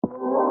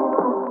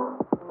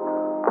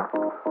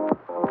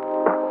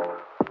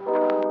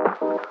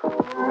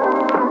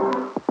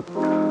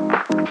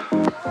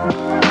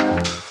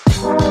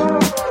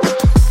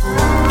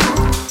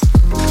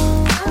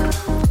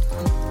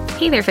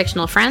there,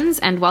 fictional friends,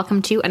 and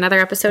welcome to another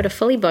episode of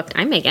Fully Booked.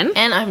 I'm Megan.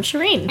 And I'm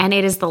Shireen. And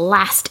it is the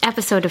last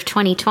episode of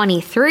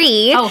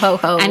 2023. Ho, ho,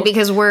 ho. And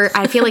because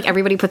I feel like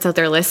everybody puts out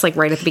their lists like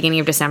right at the beginning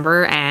of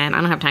December, and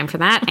I don't have time for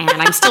that. And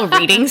I'm still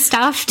reading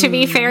stuff, to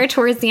be fair,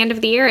 towards the end of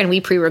the year, and we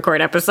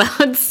pre-record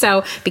episodes.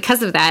 So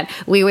because of that,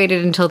 we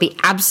waited until the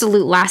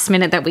absolute last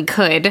minute that we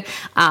could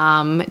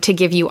to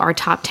give you our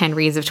top 10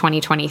 reads of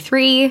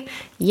 2023.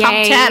 Yay. Top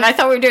 10? I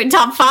thought we were doing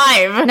top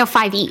 5. No,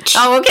 5 each.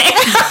 Oh, okay.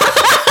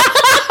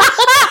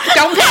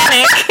 Don't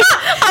panic.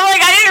 I'm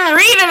like, I didn't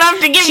read enough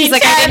to give She's you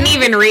like, 10. I didn't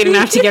even read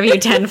enough to give you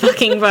 10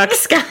 fucking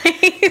books, guys.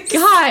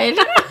 God.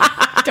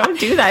 Don't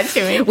do that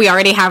to me. We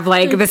already have,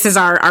 like, this is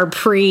our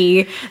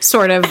pre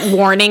sort of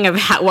warning of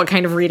what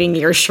kind of reading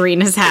year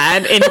Shireen has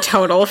had in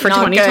total for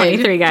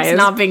 2023, guys. It's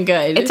not been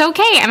good. It's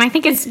okay. And I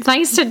think it's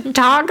nice to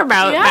talk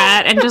about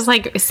that and just,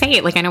 like, say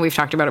it. Like, I know we've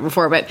talked about it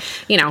before, but,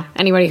 you know,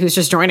 anybody who's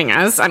just joining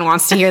us and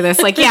wants to hear this,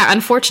 like, yeah,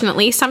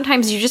 unfortunately,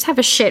 sometimes you just have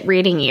a shit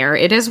reading year.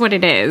 It is what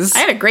it is. I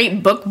had a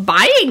great book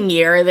buying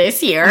year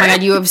this year. Oh my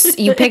God,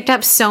 you picked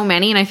up so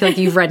many, and I feel like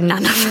you've read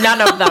none of them.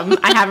 None of them.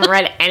 I haven't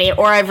read any,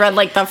 or I've read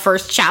like the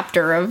first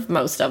chapter of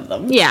most of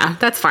them. Yeah,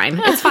 that's fine.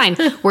 It's fine.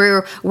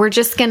 We're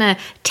just gonna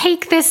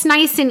take this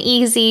nice and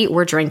easy.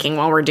 We're drinking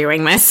while we're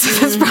doing this.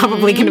 That's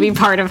probably gonna be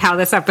part of how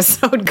this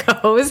episode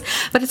goes,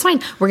 but it's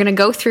fine. We're gonna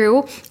go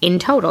through in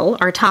total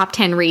our top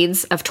 10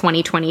 reads of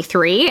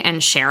 2023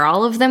 and share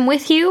all of them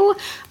with you.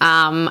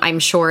 I'm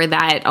sure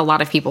that a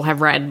lot of people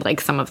have read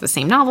like some of the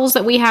same novels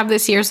that we have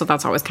this year, so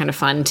that's always kind of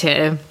fun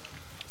to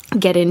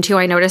get into.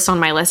 I noticed on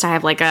my list I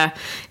have like a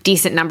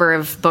decent number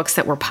of books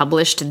that were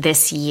published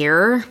this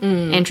year.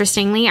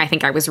 Interestingly, I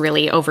think I was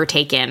really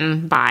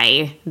overtaken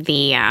by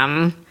the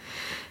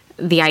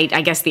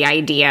I guess the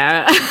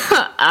idea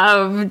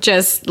of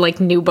just like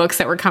new books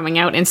that were coming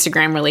out.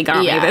 Instagram really got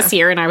me this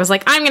year, and I was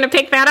like, I'm gonna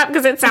pick that up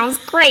because it sounds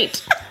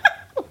great.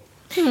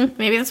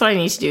 Maybe that's what I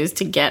need to do is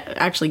to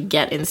actually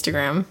get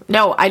Instagram.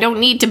 No, I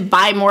don't need to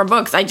buy more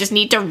books. I just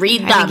need to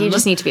read them. I think you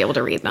just need to be able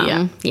to read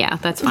them. Yeah,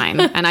 that's fine.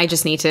 And I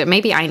just need to,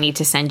 maybe I need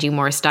to send you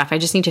more stuff. I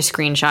just need to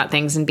screenshot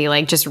things and be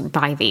like, just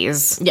buy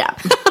these. Yeah.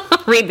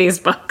 Read these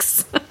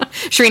books.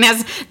 Shireen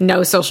has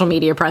no social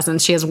media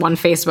presence. She has one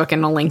Facebook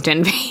and a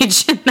LinkedIn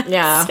page.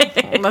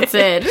 And that's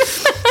it.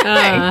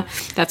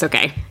 That's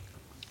okay.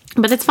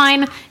 But it's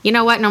fine. You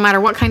know what? No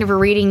matter what kind of a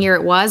reading year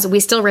it was,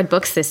 we still read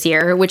books this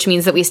year, which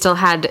means that we still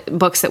had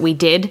books that we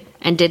did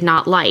and did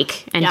not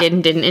like and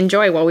didn't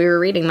enjoy while we were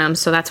reading them.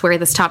 So that's where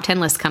this top 10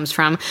 list comes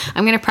from.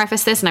 I'm going to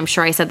preface this, and I'm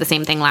sure I said the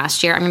same thing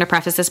last year. I'm going to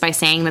preface this by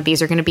saying that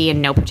these are going to be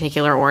in no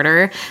particular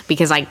order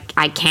because I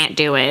can't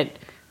do it.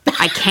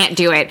 I can't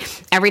do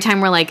it. Every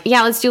time we're like,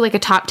 yeah, let's do like a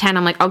top 10.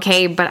 I'm like,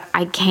 okay, but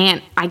I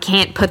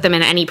can't put them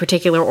in any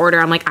particular order.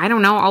 I'm like, I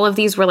don't know. All of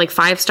these were like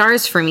 5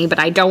 stars for me, but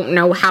I don't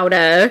know how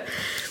to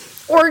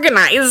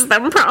organize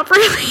them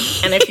properly.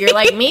 And if you're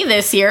like me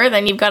this year,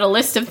 then you've got a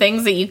list of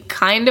things that you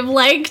kind of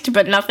liked,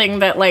 but nothing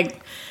that like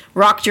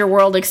rocked your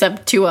world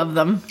except 2 of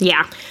them.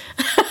 Yeah.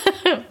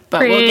 But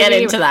we'll get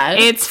into that.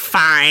 It's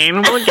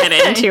fine. We'll get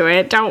into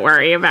it. Don't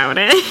worry about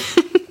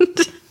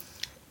it.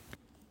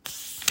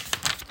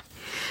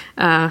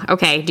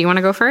 Okay. Do you want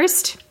to go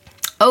first?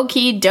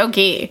 Okie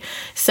dokie.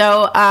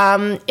 So,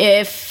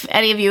 if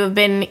any of you have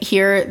been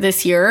here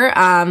this year,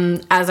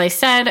 as I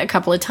said a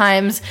couple of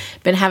times,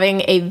 been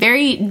having a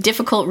very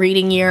difficult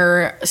reading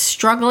year,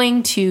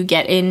 struggling to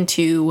get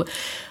into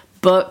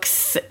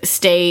books,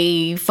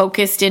 stay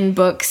focused in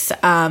books,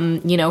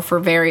 for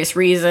various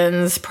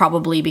reasons,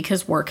 probably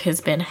because work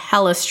has been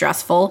hella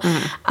stressful,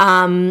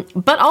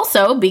 but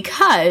also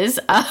because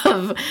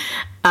of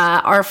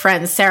our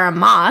friend Sarah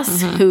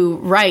Moss, who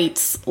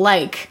writes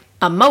like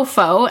a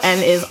mofo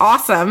and is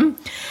awesome.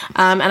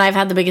 And I've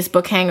had the biggest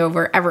book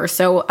hangover ever.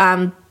 So,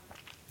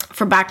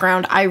 for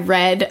background, I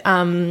read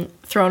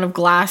Throne of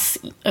Glass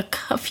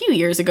a few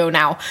years ago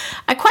now.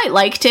 I quite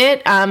liked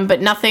it, but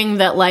nothing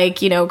that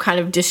kind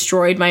of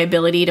destroyed my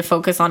ability to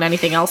focus on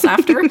anything else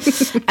after.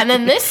 And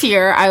then this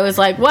year I was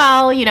like,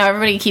 well,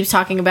 everybody keeps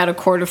talking about A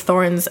Court of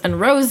Thorns and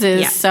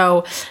Roses. Yeah.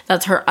 So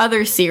that's her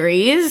other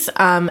series.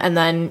 And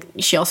then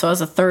she also has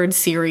a third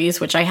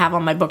series, which I have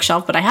on my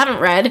bookshelf, but I haven't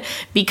read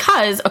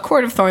because A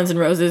Court of Thorns and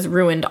Roses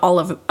ruined all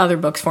of other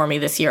books for me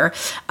this year.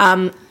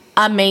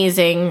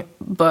 Amazing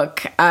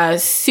book,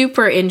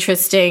 super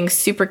interesting,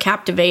 super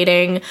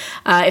captivating.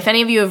 If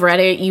any of you have read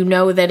it, you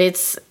know that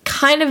it's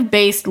kind of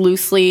based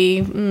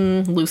loosely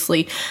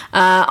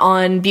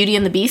on Beauty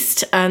and the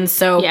Beast, and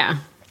so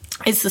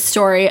it's the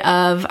story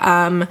of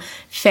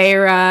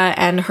Feyre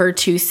and her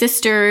 2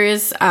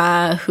 sisters,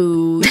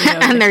 who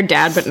and their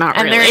dad, but not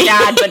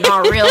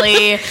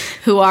really,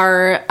 who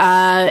are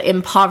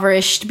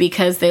impoverished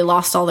because they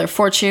lost all their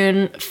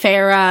fortune.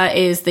 Feyre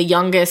is the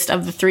youngest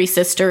of the 3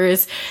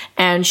 sisters,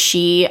 and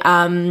she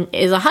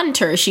is a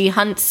hunter. She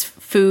hunts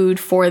food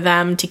for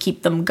them to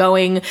keep them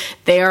going.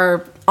 They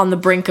are on the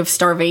brink of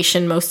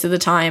starvation most of the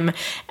time.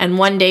 And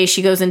one day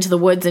she goes into the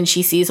woods and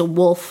she sees a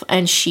wolf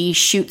and she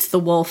shoots the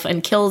wolf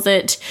and kills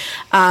it.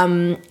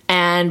 And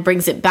and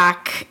brings it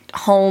back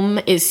home,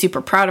 is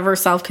super proud of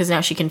herself because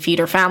now she can feed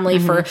her family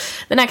for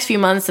the next few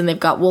months, and they've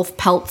got wolf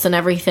pelts and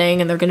everything,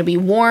 and they're going to be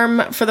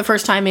warm for the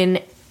first time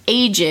in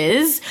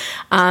ages.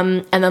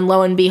 And then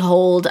lo and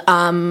behold,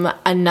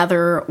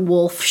 another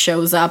wolf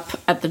shows up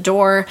at the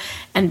door,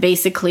 and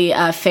basically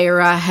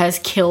Feyre has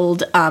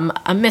killed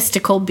a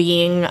mystical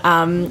being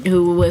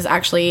who was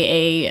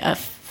actually a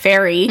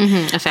fairy.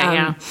 A fae,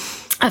 yeah.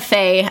 A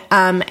fae,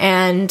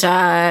 and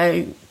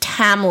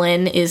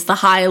Tamlin is the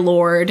High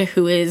Lord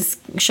who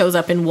shows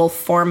up in wolf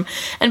form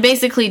and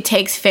basically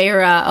takes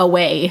Feyre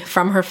away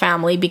from her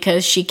family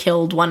because she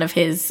killed one of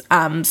his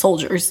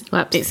soldiers.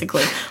 Whoops.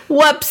 Basically.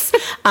 Whoops.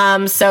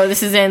 So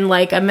this is in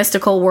like a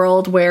mystical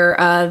world where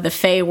the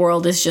Fae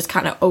world is just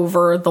kind of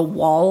over the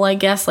wall, I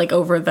guess, like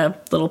over the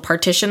little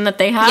partition that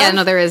they have. Yeah,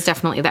 no, there is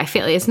definitely that. I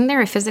feel, isn't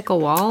there a physical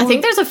wall? I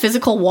think there's a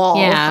physical wall.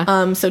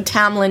 Yeah. So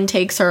Tamlin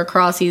takes her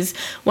across. He's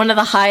one of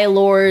the High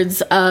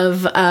Lords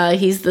of,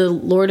 he's the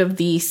Lord of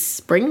the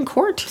Spring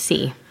Court?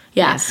 See.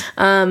 Yeah. Yes.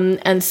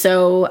 And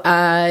so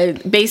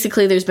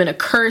basically there's been a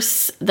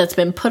curse that's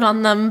been put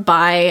on them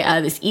by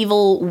this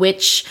evil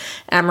witch,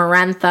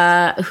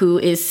 Amarantha, who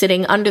is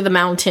sitting under the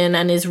mountain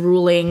and is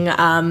ruling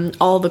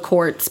all the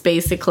courts,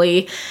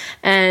 basically.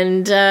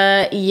 And so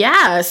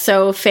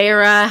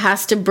Feyre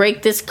has to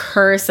break this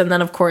curse. And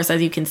then, of course,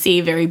 as you can see,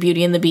 very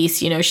Beauty and the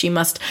Beast, she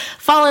must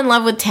fall in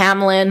love with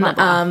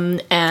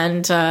Tamlin,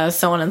 and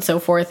so on and so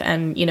forth,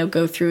 and,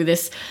 go through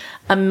this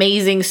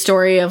amazing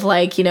story of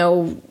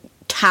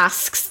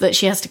tasks that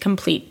she has to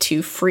complete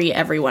to free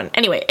everyone.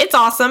 Anyway, it's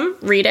awesome.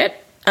 Read it.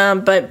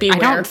 But beware.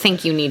 I don't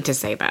think you need to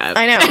say that.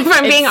 I know. If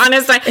I'm being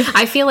honest,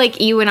 I feel like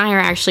you and I are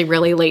actually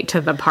really late to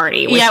the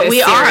party with this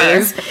we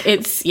series. are.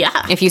 It's,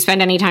 yeah. If you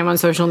spend any time on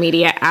social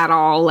media at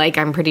all,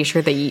 I'm pretty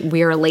sure that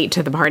we are late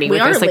to the party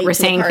with this. We're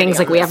saying things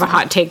like we have a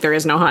hot take. There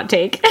is no hot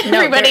take. No,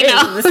 everybody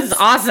knows. This is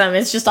awesome.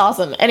 It's just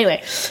awesome.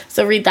 Anyway,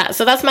 so read that.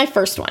 So that's my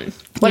first one.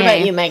 What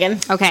about you, Megan?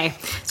 Okay.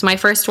 So my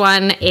first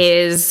one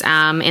is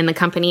In the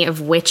Company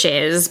of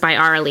Witches by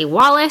Arlie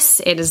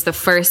Wallace. It is the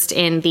first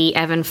in the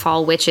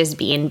Evanfall Witches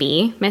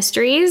B&B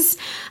mysteries.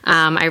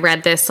 I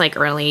read this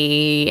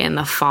early in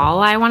the fall,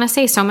 I want to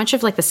say. So much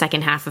of the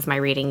second half of my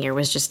reading year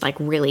was just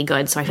really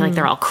good. So I feel like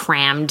they're all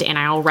crammed, and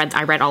I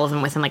read all of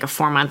them within a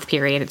 4-month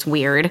period. It's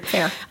weird.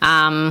 Fair.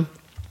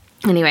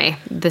 Anyway,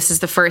 this is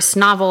the first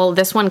novel.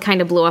 This one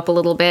kind of blew up a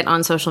little bit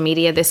on social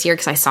media this year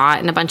because I saw it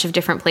in a bunch of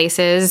different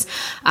places.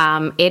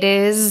 It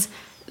is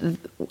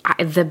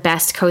the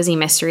best cozy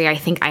mystery I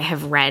think I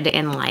have read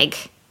in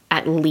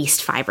at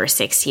least 5 or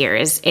 6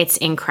 years. It's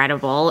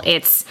incredible.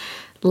 It's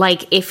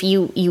if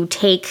you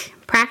take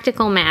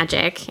practical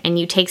magic and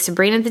you take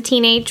Sabrina the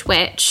Teenage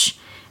Witch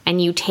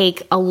and you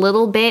take a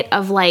little bit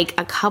of a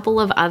couple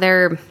of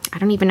other, I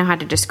don't even know how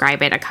to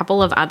describe it, a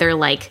couple of other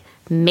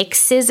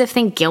mixes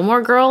of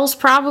Gilmore Girls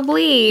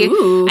probably.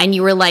 Ooh. And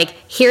you were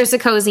here's a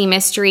cozy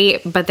mystery,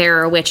 but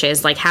there are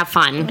witches. Have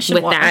fun with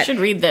that. I should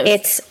read this.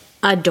 It's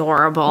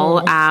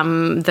adorable.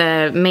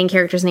 The main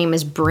character's name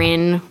is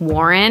Bryn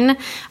Warren.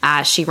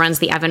 She runs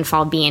the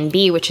Evanfall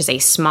B&B, which is a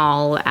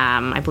small,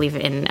 I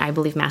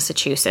believe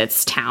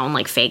Massachusetts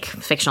town, fake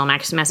fictional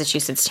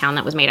Massachusetts town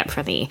that was made up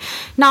for the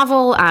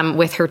novel,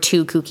 with her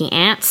 2 kooky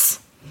aunts.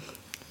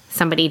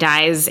 Somebody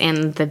dies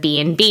in the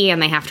B&B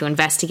and they have to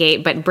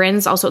investigate. But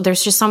Bryn's also,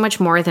 there's just so much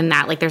more than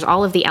that. there's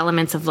all of the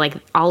elements of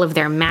all of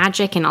their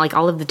magic and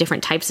all of the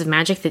different types of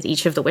magic that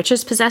each of the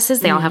witches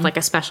possesses. They all have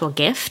a special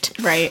gift.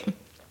 Right.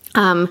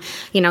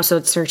 So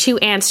it's her 2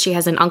 aunts. She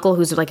has an uncle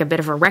who's a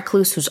bit of a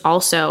recluse who's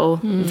also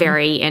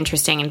very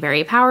interesting and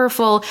very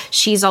powerful.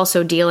 She's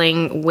also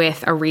dealing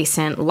with a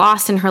recent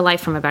loss in her life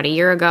from about a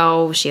year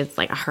ago. She has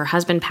her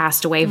husband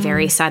passed away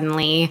very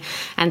suddenly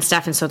and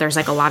stuff. And so there's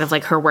a lot of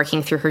her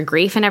working through her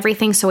grief and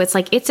everything. So it's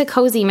it's a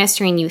cozy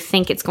mystery and you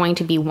think it's going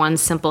to be one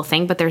simple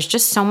thing, but there's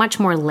just so much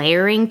more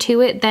layering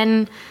to it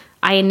than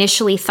I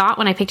initially thought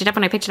when I picked it up.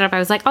 When I picked it up, I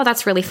was like, oh,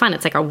 that's really fun.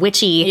 It's a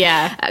witchy,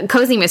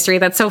 cozy mystery.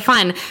 That's so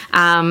fun.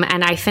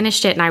 And I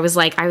finished it and I was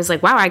like,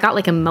 wow, I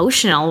got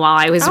emotional while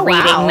I was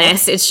reading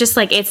this. It's just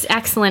it's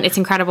excellent. It's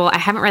incredible. I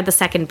haven't read the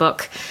second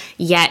book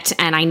yet.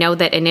 And I know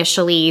that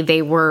initially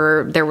there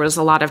was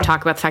a lot of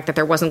talk about the fact that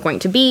there wasn't going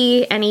to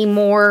be any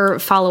more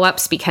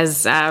follow-ups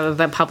because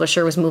the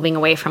publisher was moving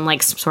away from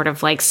sort of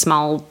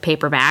small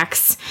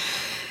paperbacks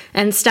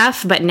and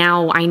stuff. But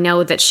now I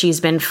know that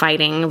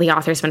the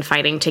author's been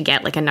fighting to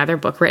get another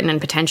book written,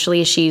 and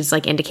potentially she's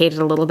indicated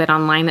a little bit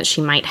online that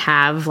she might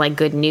have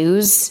good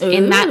news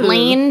in that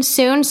lane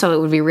soon. So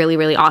it would be really,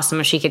 really awesome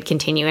if she could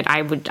continue it.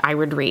 I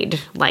would read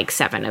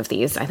 7 of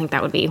these. I think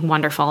that would be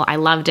wonderful. I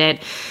loved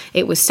it.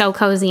 It was so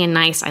cozy and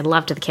nice. I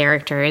loved the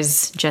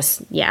characters.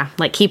 Just,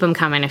 keep them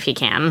coming if you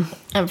can.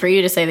 And for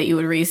you to say that you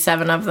would read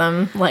 7 of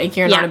them,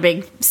 you're not a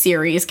big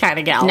series kind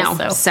of gal.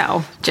 No,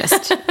 so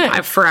just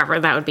forever,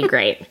 that would be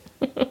great.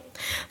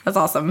 That's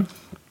awesome.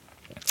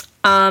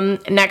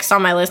 Next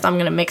on my list, I'm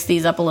going to mix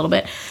these up a little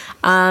bit.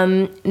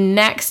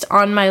 Next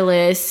on my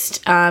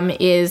list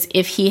is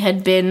If He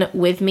Had Been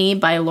With Me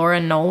by Laura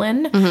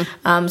Nolan.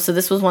 So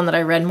this was one that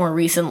I read more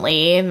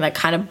recently and that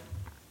kind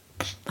of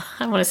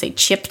I want to say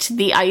chipped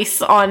the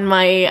ice on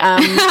my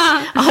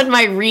on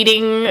my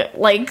reading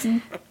like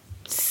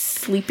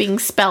sleeping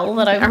spell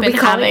that I've been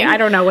having. I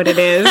don't know what it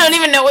is. I don't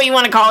even know what you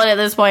want to call it at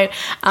this point.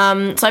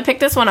 So I picked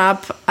this one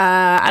up.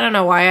 I don't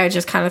know why. I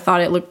just kind of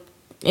thought it looked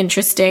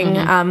interesting.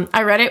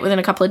 I read it within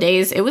a couple of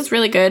days. It was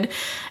really good.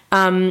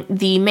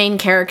 The main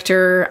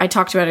character, I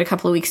talked about it a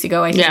couple of weeks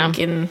ago, I think,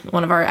 in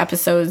one of our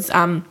episodes.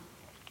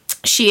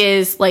 She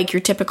is like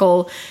your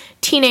typical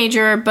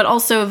teenager, but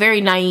also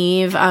very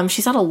naive.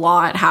 She's had a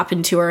lot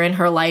happen to her in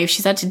her life.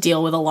 She's had to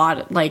deal with a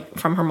lot, like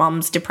from her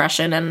mom's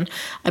depression, and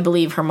I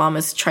believe her mom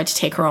has tried to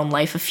take her own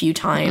life a few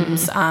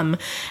times.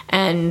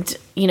 And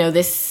you know,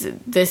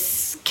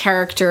 this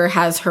character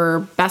has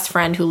her best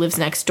friend who lives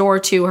next door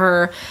to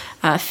her.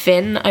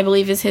 Finn, I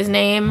believe, is his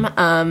name.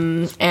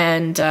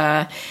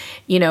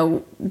 You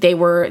know,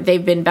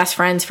 they've been best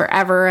friends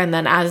forever, and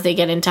then as they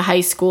get into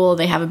high school,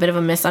 they have a bit of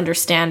a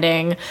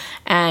misunderstanding,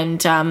 and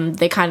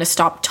they kind of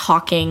stop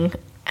talking,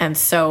 and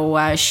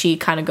so she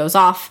kind of goes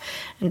off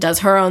and does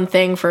her own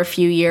thing for a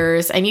few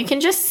years, and you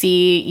can just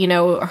see, you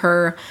know,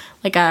 her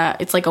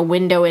it's like a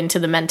window into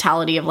the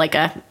mentality of like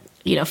a,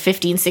 you know,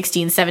 15,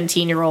 16,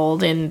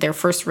 17-year-old in their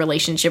first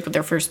relationship with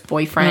their first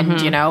boyfriend,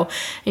 you know,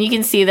 and you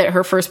can see that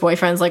her first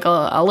boyfriend's like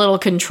a little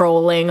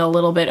controlling, a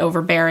little bit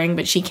overbearing,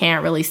 but she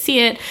can't really see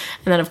it.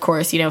 And then of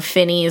course, you know,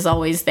 Finny is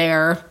always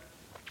there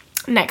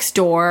next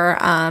door.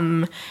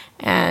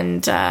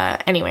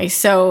 Anyway,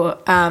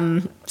 so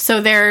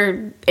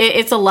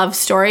it's a love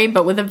story,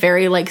 but with a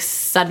very like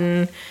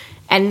sudden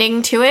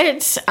ending to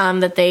it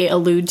that they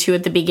allude to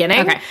at the beginning.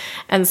 Okay.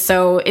 And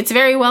so it's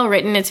very well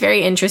written. It's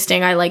very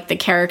interesting. I like the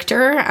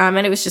character. And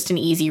it was just an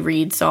easy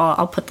read, so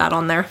I'll put that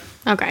on there.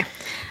 Okay.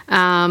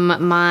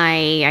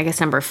 I guess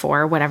number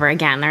 4, whatever.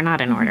 Again, they're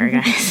not in order,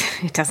 guys.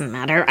 It doesn't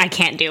matter. I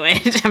can't do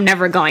it. I'm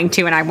never going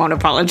to, and I won't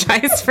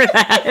apologize for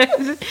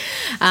that.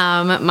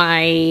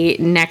 My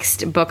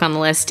next book on the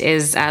list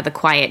is The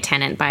Quiet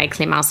Tenant by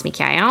Clémence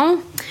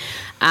Miquelon.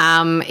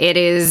 It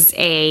is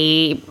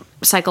a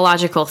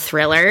psychological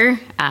thriller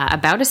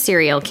about a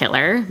serial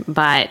killer,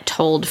 but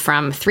told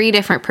from 3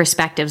 different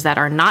perspectives that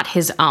are not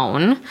his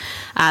own.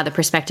 The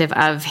perspective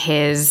of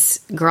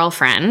his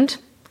girlfriend,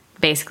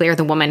 basically, or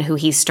the woman who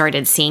he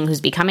started seeing who's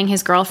becoming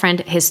his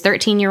girlfriend, his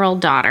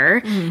 13-year-old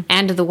daughter,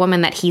 and the woman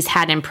that he's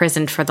had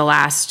imprisoned for the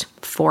last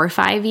 4 or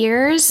 5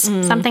 years,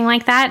 something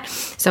like that.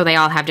 So they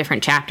all have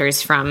different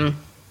chapters from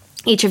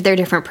each of their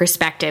different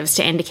perspectives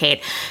to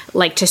indicate,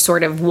 like, to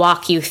sort of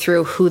walk you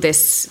through who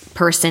this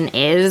person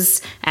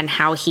is and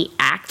how he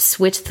acts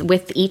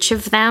with each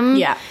of them.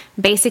 Yeah.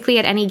 Basically,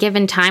 at any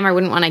given time, I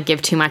wouldn't want to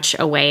give too much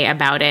away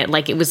about it.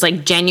 Like, it was,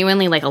 like,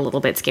 genuinely, like, a little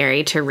bit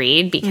scary to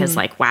read because,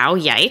 like, wow,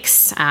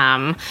 yikes.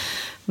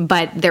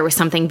 But there was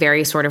something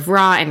very sort of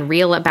raw and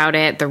real about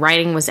it. The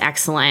writing was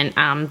excellent.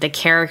 The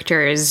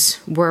characters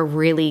were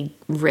really,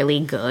 really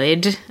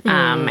good.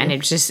 And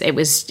it's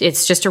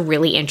just a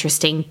really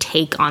interesting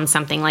take on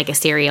something like a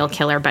serial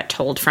killer, but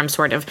told from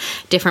sort of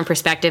different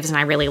perspectives. And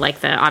I really like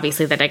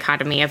obviously the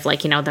dichotomy of,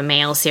 like, you know, the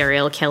male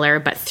serial killer,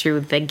 but through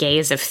the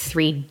gaze of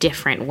 3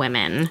 different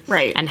women.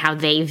 Right. And how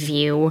they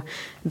view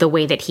the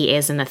way that he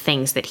is and the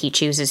things that he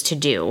chooses to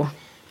do.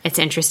 It's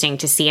interesting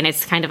to see. And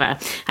it's kind of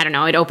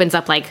it opens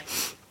up, like,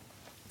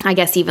 I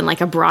guess even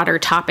like a broader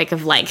topic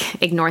of,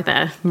 like, ignore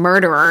the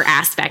murderer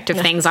aspect of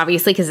things,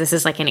 obviously, because this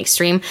is like an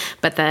extreme,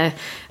 but a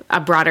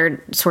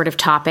broader sort of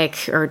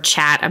topic or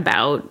chat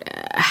about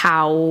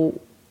how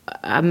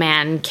a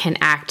man can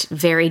act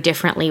very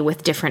differently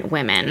with different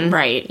women.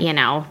 Right. You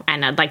know,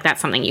 and like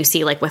that's something you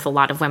see, like, with a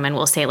lot of women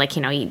will say, like,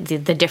 you know,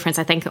 the difference,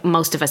 I think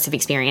most of us have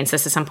experienced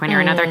this at some point or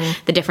another,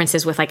 the difference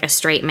is with, like, a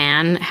straight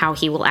man, how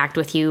he will act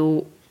with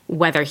you,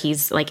 whether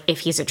he's, like,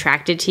 if he's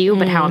attracted to you,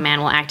 but how a man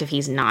will act if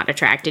he's not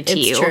attracted to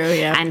you. It's true,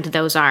 yeah. And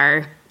those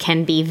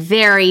can be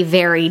very,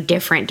 very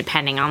different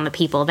depending on the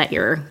people that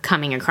you're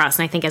coming across.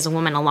 And I think as a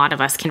woman, a lot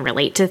of us can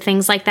relate to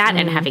things like that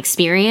and have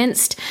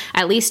experienced,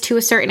 at least to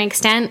a certain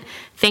extent,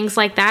 things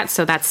like that.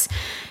 So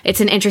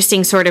it's an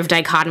interesting sort of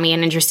dichotomy,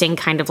 an interesting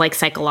kind of, like,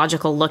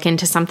 psychological look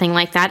into something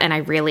like that. And I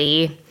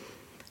really...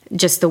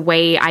 just the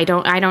way, I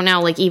don't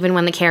know, like, even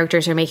when the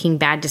characters are making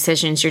bad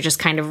decisions, you're just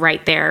kind of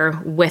right there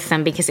with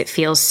them because it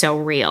feels so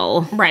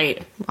real.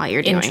 Right. While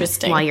you're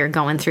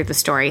going through the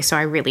story. So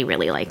I really,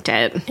 really liked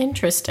it.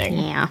 Interesting.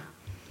 Yeah.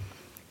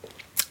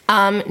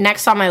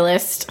 Next on my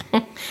list,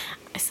 I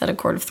said A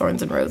Court of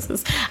Thorns and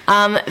Roses.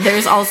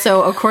 There's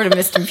also A Court of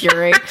Mist and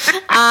Fury.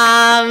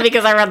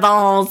 Because I read the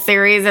whole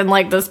series in,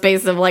 like, the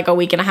space of, like, a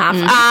week and a half.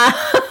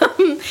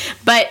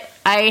 But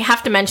I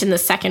have to mention the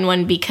second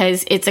one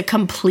because it's a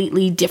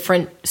completely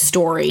different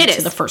story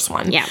to the first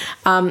one. Yeah.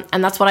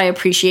 And that's what I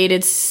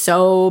appreciated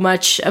so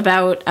much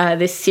about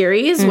this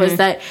series was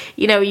that,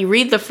 you know, you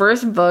read the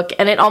first book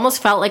and it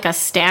almost felt like a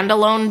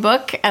standalone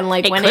book. And,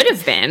 like, it could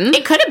have been.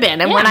 It could have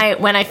been. And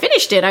when I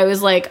finished it, I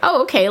was like,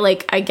 oh, okay,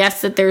 like, I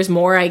guess that there's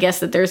more. I guess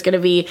that there's going to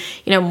be,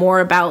 you know,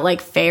 more about,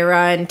 like,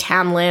 Feyre and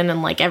Tamlin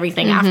and, like,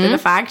 everything after the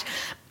fact.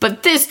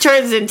 but this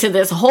turns into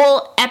this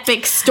whole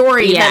epic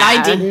story that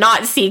I did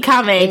not see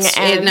coming.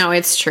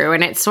 It's true.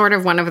 And it's sort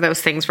of one of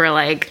those things where,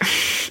 like,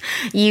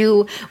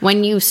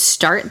 when you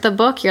start the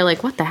book, you're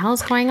like, what the hell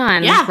is going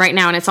on right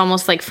now? And it's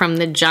almost like from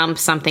the jump,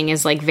 something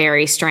is, like,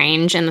 very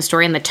strange in the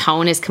story, and the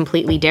tone is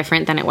completely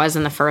different than it was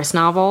in the first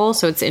novel.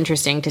 So it's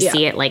interesting to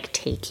see it, like,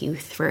 take you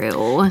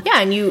through.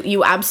 Yeah, and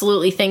you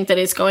absolutely think that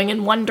it's going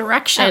in one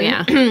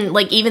direction.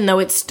 Like, even though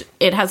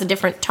it has a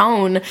different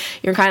tone,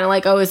 you're kind of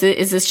like, oh, is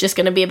this just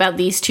going to be about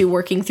these two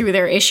working through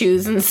their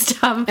issues and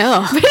stuff?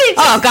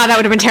 Oh God, that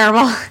would have been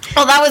terrible.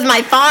 Well, that was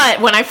my thought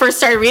when I first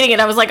started reading it.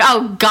 I was like,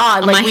 oh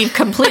God, like we've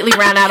completely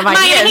ran out of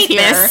ideas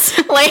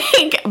here.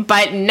 Like,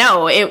 but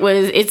no,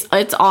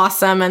 it's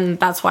awesome, and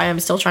that's why I'm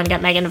still trying to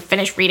get Megan to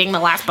finish reading the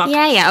last book.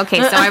 Yeah.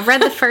 Okay, so I've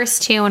read the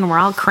first two, and we're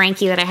all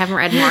cranky that I haven't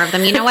read more of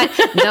them. You know what?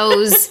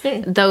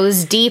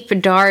 Those deep,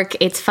 dark,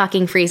 it's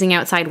fucking freezing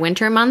outside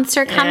winter months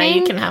are coming. Yeah,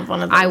 you can have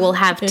one of those. I will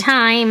have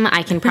time.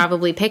 I can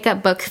probably pick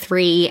up book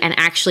 3, and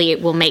actually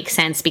it will make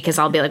sense because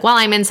I'll be like, well,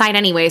 I'm inside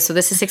anyway, so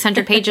this is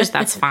 600 pages.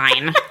 That's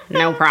fine.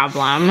 No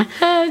problem.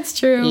 It's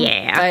true.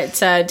 Yeah.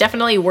 But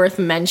definitely worth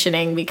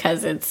mentioning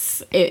because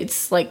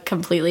it's like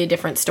completely a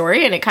different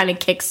story, and it kind of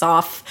kicks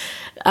off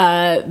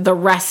the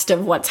rest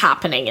of what's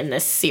happening in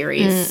this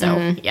series.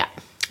 So, yeah.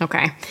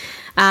 Okay.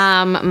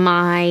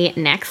 My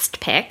next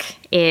pick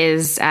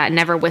is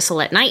Never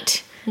Whistle at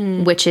Night,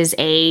 which is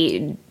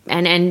a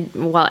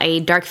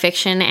dark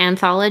fiction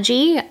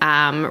anthology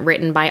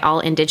written by all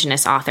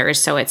Indigenous authors.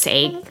 So it's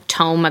a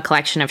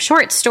collection of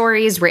short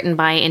stories written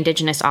by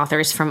Indigenous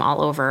authors from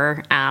all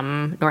over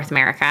North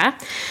America.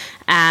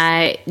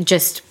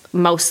 Just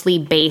mostly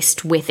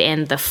based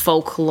within the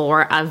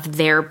folklore of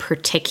their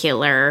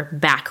particular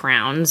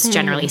backgrounds.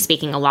 Generally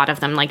speaking, a lot of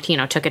them, like,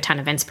 took a ton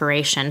of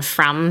inspiration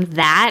from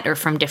that or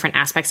from different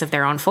aspects of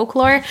their own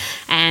folklore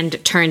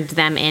and turned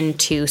them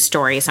into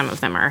stories. Some of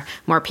them are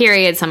more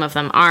period, some of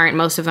them aren't.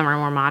 Most of them are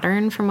more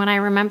modern from what I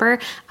remember.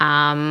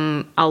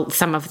 Some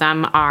of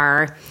them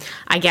are,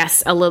 I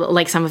guess, a little,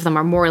 like, some of them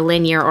are more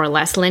linear or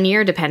less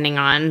linear depending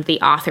on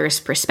the author's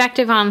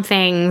perspective on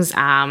things.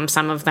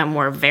 Some of them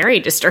were very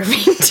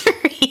disturbing to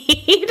read.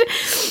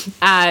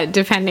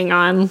 Depending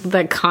on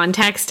the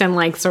context and,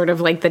 like, sort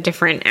of like the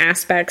different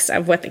aspects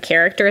of what the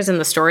characters in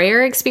the story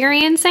are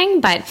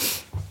experiencing.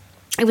 But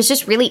it was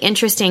just really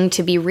interesting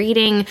to be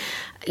reading,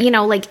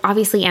 like,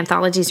 obviously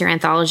anthologies are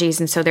anthologies,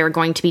 and so there are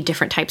going to be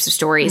different types of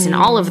stories and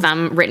all of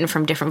them written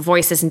from different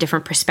voices and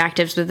different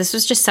perspectives. But this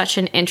was just such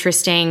an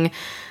interesting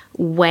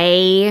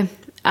way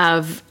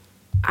of,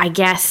 I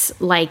guess,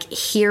 like,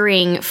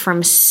 hearing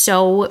from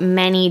so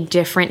many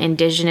different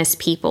Indigenous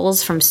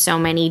peoples from so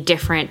many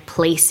different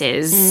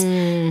places,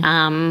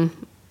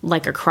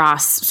 like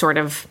across sort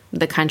of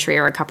the country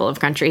or a couple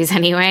of countries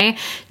anyway,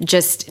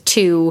 just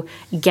to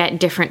get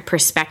different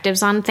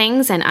perspectives on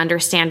things and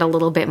understand a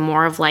little bit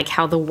more of, like,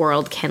 how the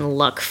world can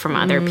look from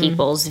other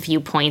people's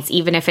viewpoints,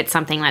 even if it's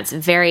something that's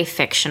very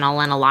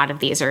fictional. And a lot of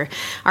these are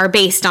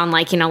based on,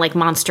 like, like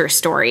monster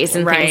stories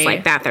and things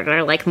like that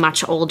are, like,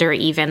 much older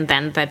even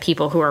than the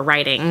people who are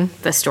writing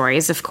the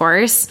stories, of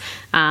course.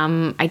 I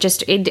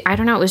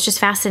don't know, it was just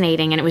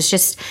fascinating, and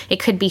it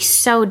could be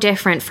so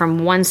different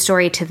from one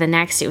story to the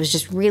next. It was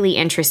just really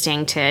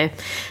interesting to,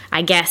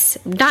 I guess,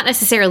 not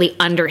necessarily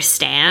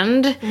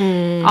understand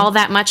all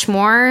that much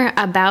more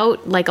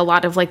about, like, a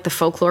lot of, like, the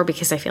folklore,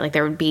 because I feel like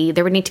there would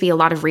need to be a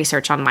lot of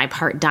research on my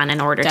part done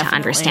in order to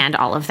understand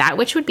all of that,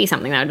 which would be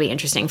something that would be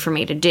interesting for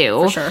me to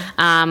do. For sure.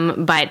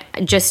 But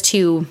just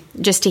to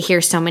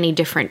hear so many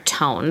different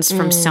tones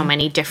from so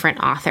many different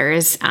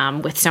authors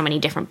with so many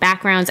different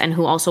backgrounds and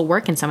who also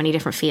work in so many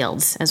different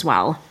fields as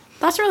well.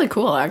 That's really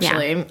cool,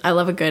 actually. Yeah. I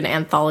love a good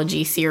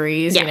anthology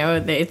series. Yeah.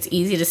 It's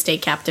easy to stay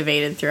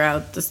captivated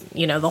throughout this,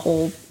 the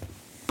whole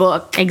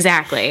book.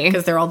 Exactly.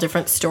 Because they're all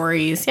different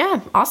stories. Yeah,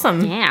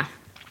 awesome. Yeah.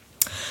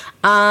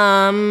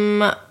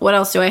 What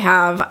else do I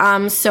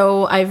have?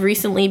 So I've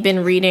recently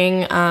been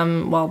reading,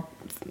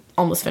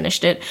 almost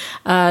finished it,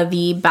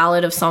 The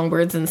Ballad of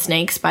Songbirds and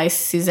Snakes by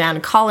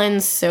Suzanne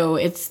Collins. So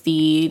it's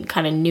the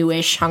kind of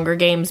newish Hunger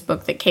Games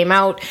book that came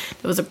out.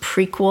 It was a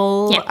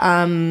prequel,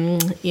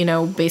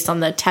 based on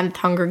the 10th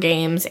Hunger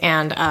Games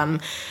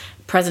and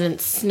President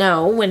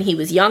Snow when he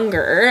was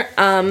younger.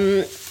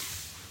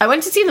 I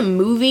went to see the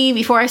movie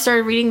before I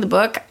started reading the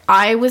book.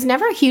 I was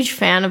never a huge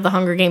fan of the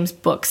Hunger Games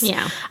books.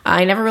 Yeah.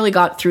 I never really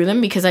got through them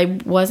because I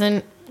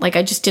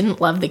just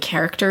didn't love the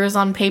characters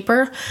on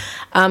paper.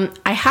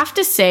 I have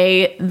to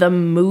say the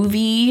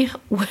movie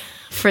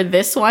for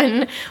this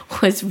one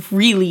was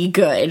really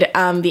good.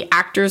 The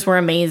actors were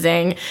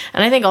amazing.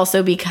 And I think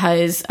also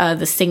because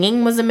the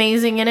singing was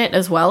amazing in it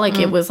as well. Like,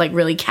 it was, like,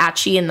 really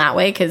catchy in that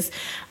way because,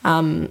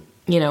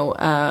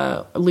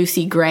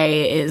 Lucy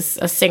Gray is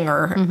a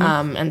singer.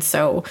 And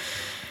so,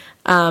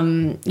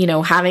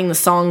 having the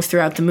songs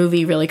throughout the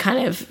movie really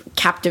kind of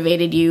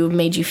captivated you,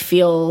 made you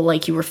feel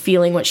like you were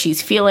feeling what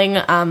she's feeling.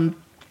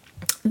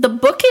 The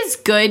book is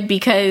good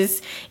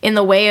because in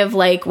the way of,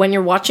 like, when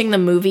you're watching the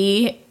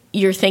movie,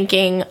 you're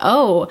thinking,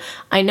 oh,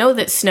 I know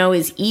that Snow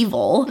is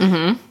evil,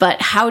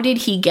 but how did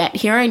he get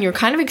here? And you're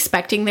kind of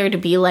expecting there to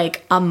be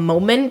like a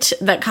moment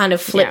that kind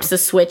of flips a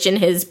switch in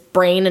his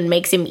brain and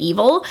makes him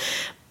evil.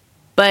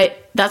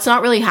 But that's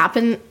not really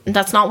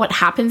that's not what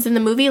happens in the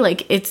movie.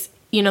 Like, it's,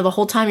 you know, the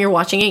whole time you're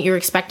watching it, you're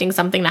expecting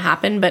something to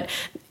happen, but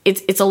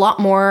it's a lot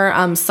more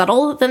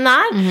subtle than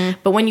that.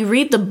 But when you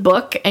read the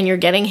book and you're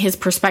getting his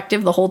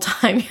perspective the whole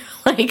time, you're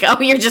like,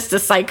 oh, you're just a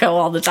psycho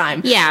all the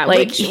time. Yeah,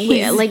 like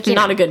he's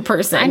not a good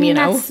person. I mean, you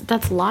know,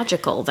 that's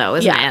logical though,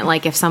 isn't it?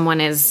 Like, if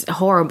someone is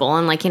horrible,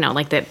 and like, you know,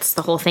 like that's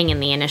the whole thing in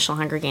the initial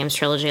Hunger Games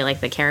trilogy. Like,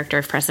 the character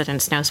of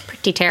President Snow's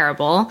pretty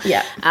terrible.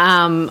 Yeah.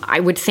 I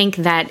would think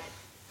that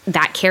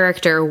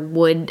character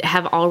would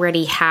have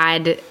already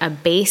had a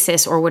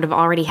basis, or would have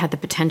already had the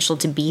potential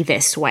to be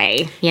this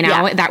way. You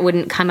know, that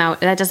wouldn't come out.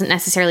 That doesn't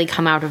necessarily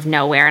come out of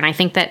nowhere. And I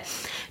think that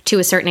to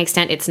a certain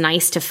extent, it's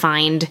nice to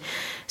find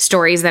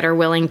stories that are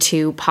willing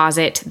to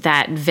posit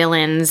that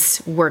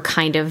villains were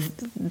kind of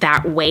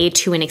that way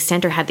to an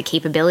extent, or had the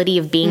capability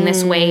of being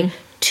this way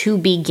to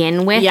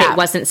begin with. It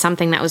wasn't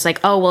something that was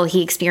like, oh, well,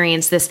 he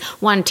experienced this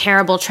one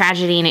terrible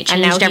tragedy and it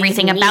changed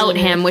everything about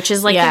him, which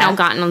is like, you know,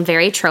 gotten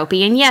very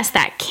tropey. And yes,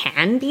 that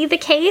can be the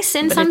case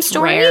in some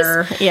stories.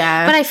 Rare.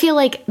 Yeah. But I feel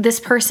like this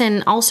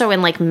person also,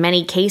 in like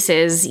many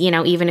cases, you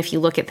know, even if you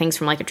look at things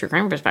from like a true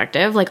crime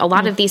perspective, like a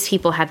lot of these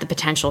people had the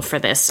potential for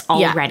this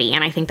already.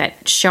 And I think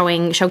that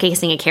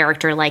showcasing a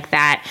character like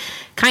that,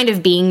 kind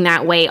of being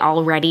that way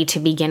already to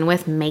begin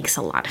with, makes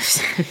a lot of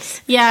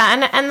sense.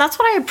 Yeah, and that's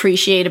what I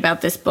appreciate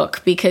about this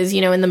book, because, you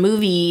know, in the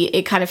movie,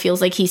 it kind of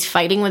feels like he's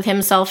fighting with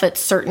himself at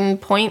certain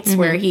points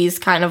where he's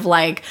kind of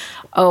like,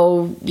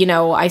 oh, you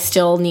know, I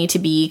still need to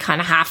be kind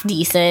of half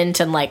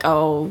decent, and like,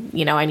 oh,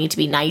 you know, I need to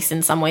be nice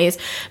in some ways.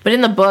 But in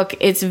the book,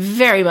 it's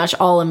very much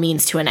all a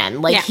means to an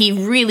end. Like, he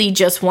really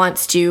just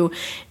wants to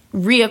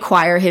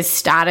reacquire his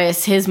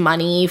status, his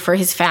money for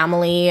his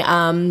family,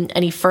 and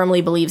he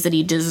firmly believes that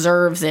he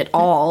deserves it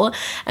all.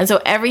 And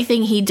so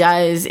everything he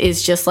does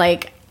is just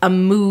like a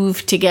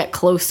move to get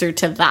closer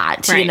to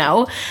that, you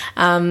know?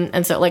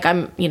 And so like,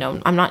 I'm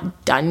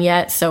not done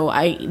yet. So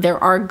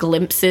there are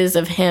glimpses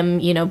of him,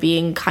 you know,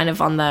 being kind of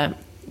on the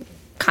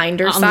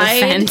kinder side,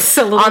 the fence,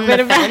 a little bit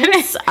of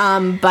fence.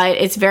 But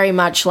it's very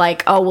much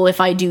like, oh, well,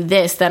 if I do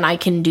this, then I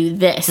can do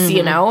this,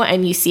 you know,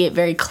 and you see it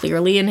very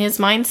clearly in his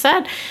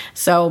mindset.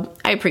 So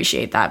I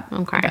appreciate that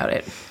about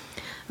it.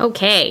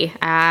 Okay.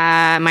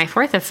 My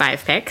fourth of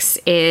 5 picks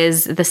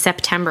is The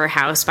September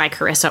House by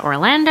Carissa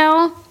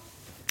Orlando,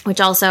 which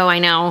also, I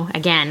know,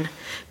 again,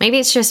 maybe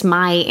it's just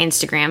my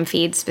Instagram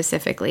feed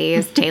specifically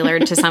is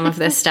tailored to some of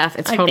this stuff.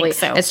 It's totally,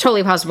 it's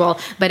totally possible.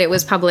 But it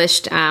was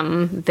published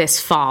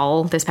this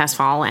past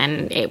fall,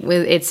 and it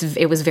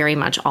was very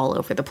much all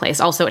over the place.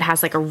 Also, it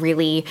has like a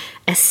really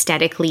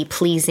aesthetically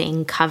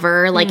pleasing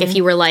cover. Like, if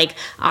you were like,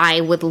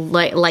 I would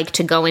like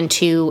to go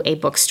into a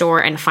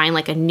bookstore and find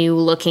like a new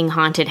looking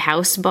haunted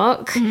house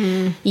book,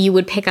 you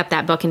would pick up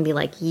that book and be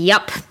like,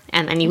 yup.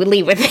 And then you would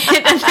leave with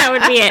it, and that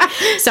would be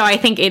it. So I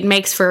think it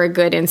makes for a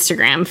good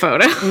Instagram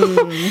photo.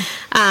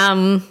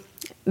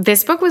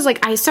 This book was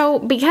like,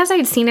 because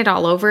I'd seen it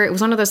all over, it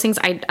was one of those things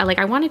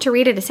I wanted to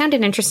read it. It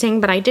sounded interesting,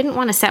 but I didn't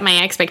want to set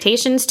my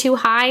expectations too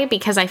high,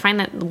 because I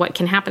find that what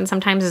can happen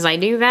sometimes is I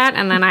do that,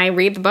 and then I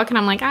read the book and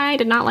I'm like, I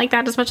did not like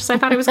that as much as I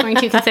thought I was going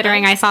to,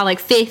 considering I saw like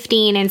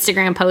 15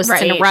 Instagram posts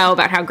in a row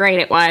about how great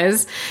it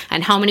was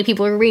and how many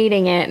people are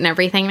reading it and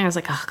everything. And I was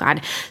like, oh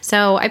God.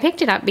 So I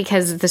picked it up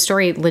because the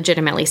story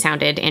legitimately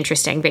sounded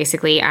interesting.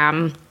 Basically,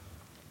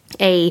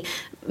 a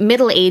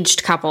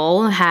middle-aged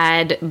couple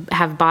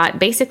have bought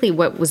basically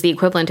what was the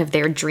equivalent of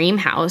their dream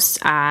house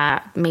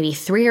maybe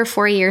 3 or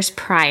 4 years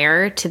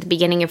prior to the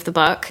beginning of the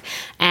book,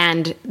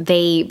 and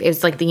it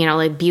was like the, you know,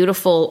 like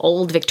beautiful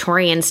old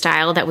Victorian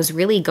style that was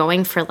really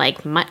going for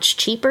like much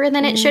cheaper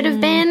than it should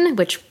have been,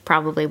 which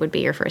probably would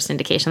be your first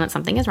indication that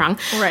something is wrong,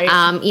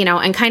 right? You know,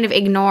 and kind of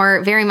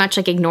ignoring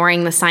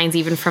the signs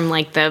even from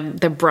like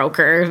the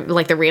broker,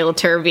 like the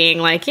realtor being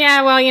like,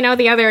 yeah, well, you know,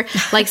 the other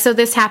like, so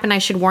this happened, I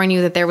should warn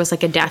you that there was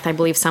like a death, I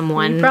believe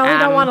someone, you probably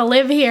don't want to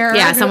live here.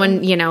 Yeah,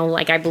 someone, you know,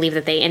 like I believe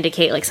that they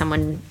indicate like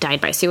someone died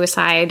by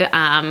suicide,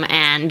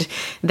 and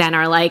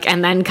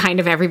then kind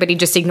of everybody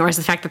just ignores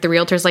the fact that the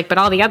realtor's like, but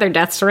all the other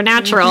deaths were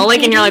natural.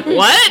 Like, and you're like,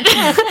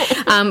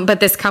 what?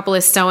 But this couple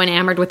is so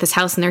enamored with this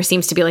house, and there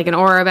seems to be like an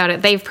aura about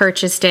it. They've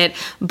purchased it,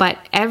 but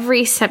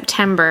every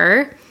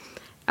September,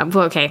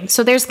 okay,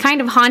 so there's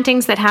kind of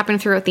hauntings that happen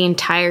throughout the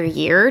entire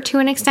year to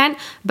an extent,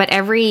 but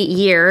every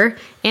year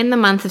in the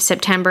month of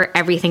September,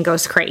 everything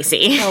goes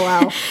crazy. Oh,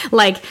 wow.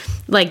 like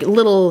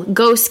little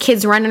ghost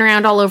kids running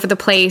around all over the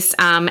place,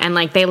 and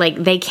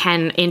they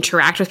can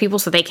interact with people,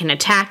 so they can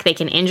attack, they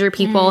can injure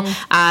people.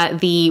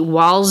 The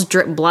walls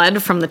drip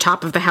blood from the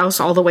top of the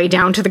house all the way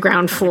down to the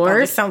ground floor. Oh,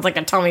 this sounds like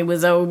a Tommy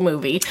Wiseau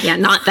movie. Yeah,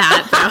 not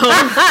that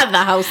though.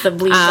 The house that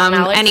bleeds on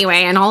Alex.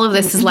 Anyway, and all of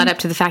this is led up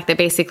to the fact that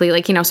basically,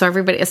 like, you know,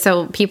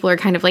 so people are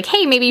kind of like,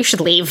 hey, maybe you should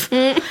leave,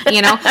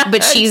 you know,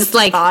 but she's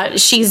like,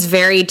 she's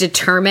very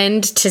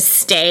determined to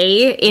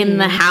stay in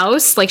the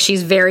house. Like,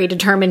 she's very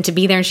determined to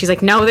be there, and she's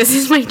like, no, this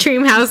is my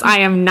dream house. I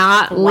am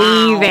not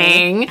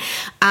leaving.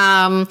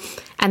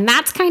 And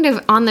that's kind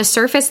of on the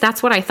surface,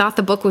 that's what I thought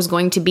the book was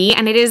going to be.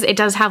 And it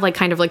does have like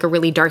kind of like a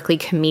really darkly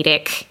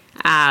comedic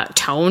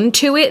tone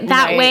to it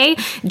that way,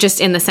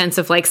 just in the sense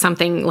of like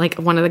something like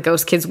one of the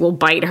ghost kids will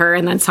bite her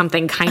and then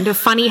something kind of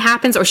funny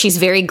happens, or she's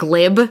very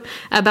glib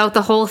about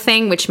the whole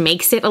thing, which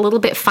makes it a little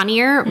bit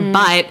funnier.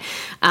 But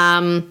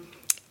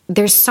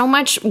there's so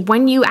much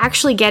when you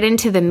actually get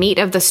into the meat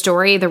of the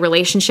story, the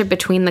relationship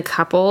between the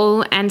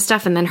couple and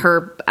stuff, and then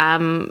her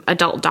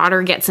adult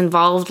daughter gets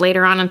involved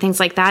later on and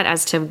things like that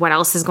as to what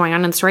else is going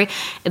on in the story.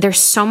 There's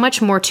so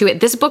much more to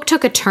it. This book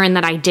took a turn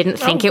that I didn't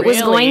think it was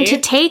going to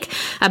take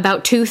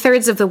about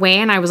 2/3 of the way,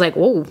 and I was like,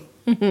 whoa.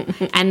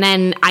 And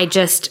then I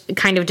just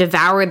kind of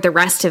devoured the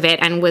rest of it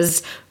and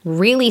was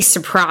really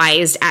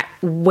surprised at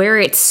where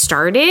it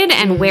started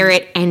and where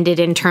it ended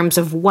in terms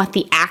of what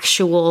the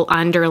actual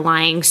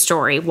underlying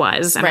story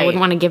was. And I wouldn't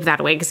want to give that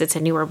away because it's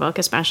a newer book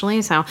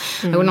especially, so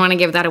I wouldn't want to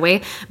give that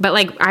away. But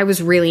like, I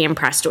was really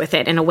impressed with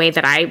it in a way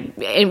that I,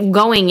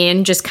 going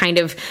in, just kind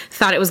of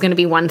thought it was going to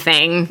be one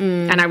thing,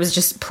 and I was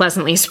just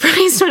pleasantly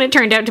surprised when it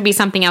turned out to be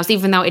something else,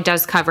 even though it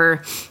does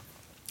cover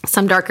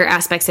some darker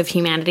aspects of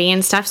humanity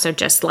and stuff. So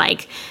just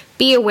like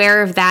be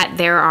aware of that.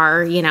 There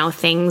are,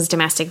 things,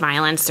 domestic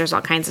violence, there's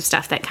all kinds of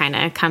stuff that kind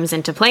of comes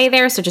into play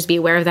there. So just be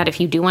aware of that if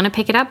you do want to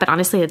pick it up. But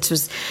honestly, it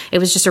was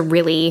just a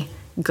really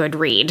good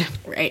read.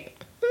 Right.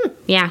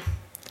 Yeah.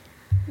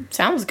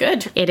 Sounds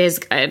good. It is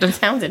good.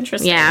 Sounds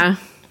interesting. Yeah.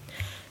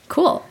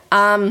 Cool.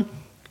 And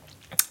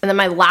then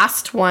my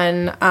last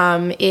one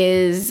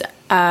is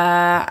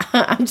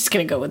I'm just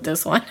gonna go with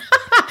this one.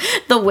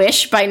 The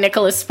Wish by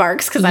Nicholas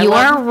Sparks, because you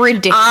are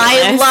ridiculous.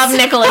 I love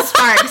Nicholas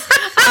Sparks.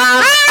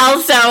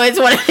 Also, it's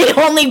one of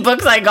the only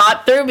books I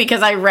got through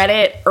because I read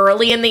it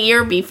early in the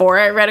year before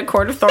I read A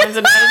Court of Thorns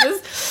and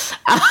Roses.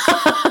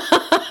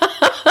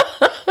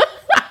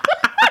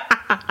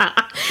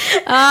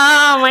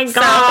 Oh my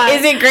god. So,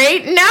 is it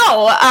great?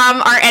 No.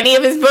 Are any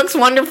of his books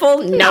wonderful?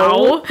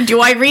 No.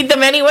 Do I read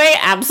them anyway?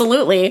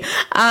 Absolutely.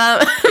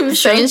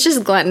 Shane's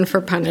just glutton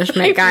for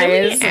punishment,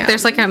 guys. Really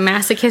There's like a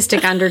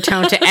masochistic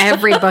undertone to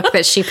every book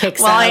that she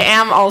picks up. I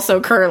am also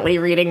currently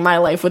reading My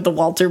Life with the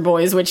Walter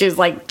Boys, which is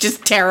like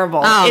just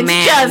terrible.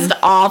 It's just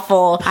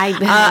awful.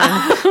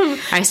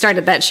 I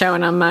started that show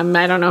and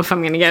I don't know if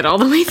I'm going to get all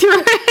the way through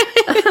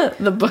it.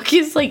 The book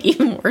is like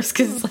even worse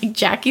because like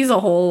Jackie's a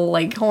whole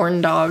like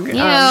horn dog.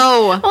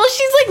 Well,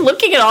 she's like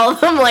looking at all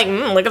of them like,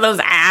 look at those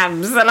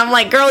abs. And I'm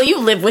like, girl, you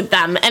live with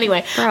them.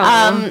 Anyway,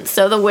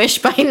 so The Wish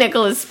by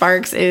Nicholas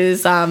Sparks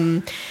is,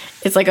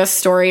 it's like a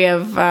story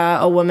of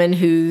a woman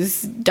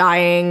who's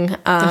dying,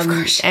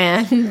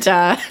 and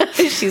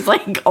she's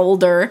like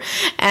older,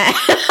 and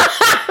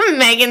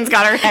Megan's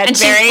got her head and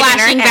buried she's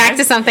flashing in her back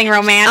to something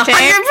romantic.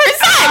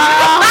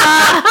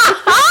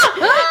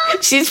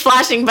 100%. She's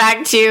flashing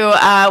back to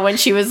when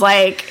she was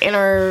like in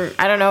her,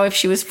 I don't know if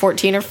she was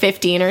 14 or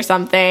 15 or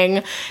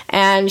something,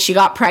 and she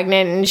got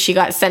pregnant and she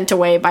got sent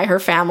away by her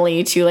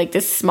family to like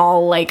this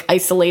small like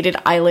isolated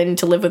island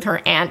to live with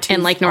her aunt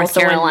in like North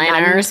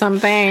Carolina or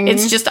something.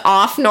 It's just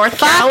off North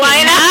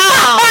Carolina.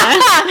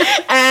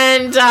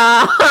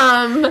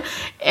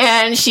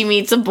 And she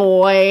meets a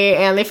boy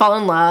and they fall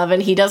in love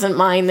and he doesn't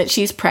mind that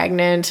she's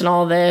pregnant and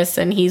all this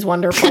and he's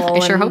wonderful. I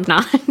sure hope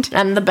not.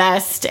 And the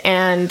best.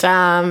 And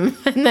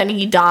then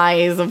he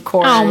dies, of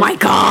course. Oh my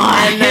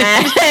god.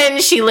 And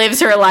then she lives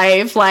her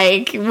life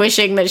like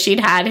wishing that she'd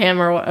had him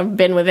or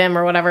been with him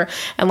or whatever,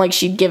 and like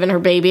she'd given her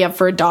baby up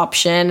for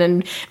adoption.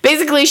 And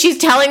basically she's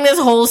telling this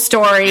whole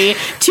story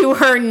to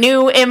her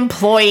new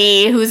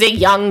employee who's a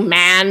young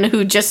man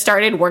who just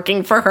started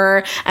working for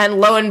her, and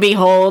lo and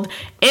behold,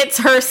 it's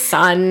her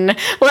son.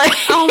 Like,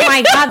 oh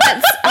my god,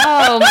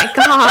 oh my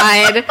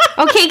god.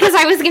 Okay, because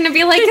I was gonna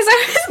be like,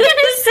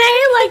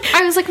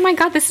 I was like, oh my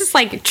god, this is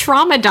like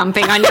trauma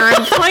dumping on your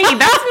employee.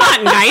 That's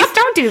not nice.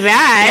 Don't do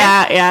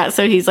that. Yeah.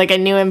 So he's like a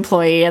new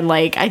employee, and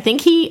like I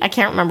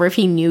can't remember if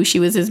he knew she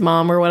was his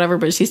mom or whatever,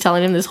 but she's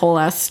telling him this whole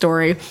ass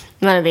story.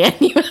 None of the end.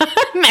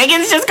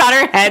 Megan's just got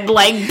her head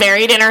like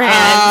buried in her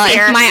hands.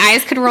 If my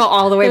eyes could roll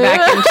all the way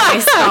back into my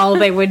skull,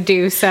 they would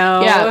do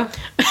so. Yeah.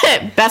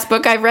 Best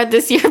book I've read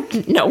this year?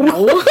 No.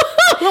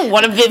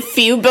 One of the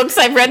few books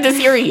I've read this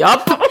year?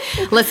 Yup.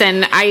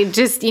 Listen, I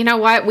just, you know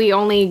what? We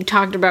only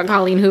talked about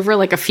Colleen Hoover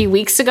like a few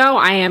weeks ago.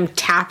 I am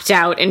tapped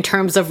out in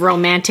terms of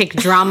romantic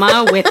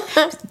drama with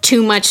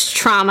too much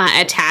trauma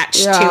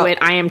attached to it.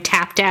 I am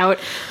tapped out.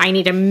 I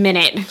need a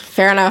minute.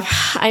 Fair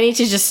enough. I need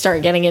to just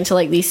start getting into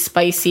like these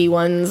spicy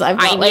ones. I've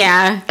got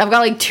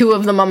like two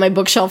of them on my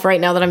bookshelf right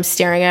now that I'm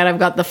staring at. I've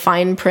got The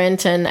Fine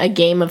Print and A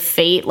Game of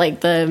Fate, like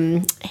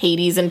the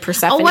Hades and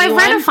Persephone. Oh,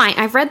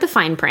 I've read The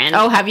Fine Print.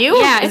 Oh, have you?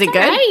 Yeah. Is it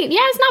good? Right. Yeah,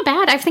 it's not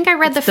bad. I think I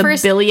read the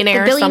first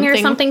Billionaire Colleen or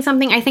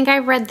something. I think I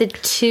read the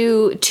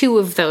two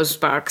of those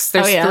books.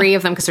 There's 3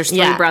 of them because there's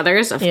 3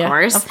 brothers, of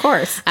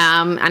course.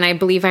 And I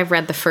believe I've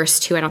read the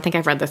first 2. I don't think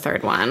I've read the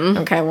third one.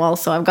 Okay, well,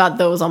 so I've got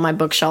those on my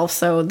bookshelf.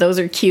 So those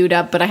are queued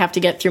up, but I have to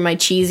get through my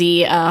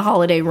cheesy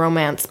holiday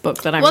romance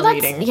book that I'm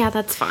reading. Yeah,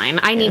 that's fine.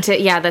 I need to.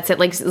 Yeah, that's it.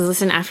 Like,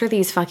 listen, after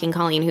these fucking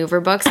Colleen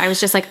Hoover books, I was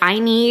just like, I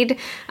need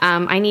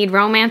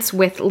romance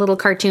with little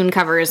cartoon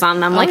covers on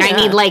them. Like, I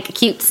need like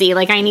cutesy.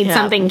 Like, I need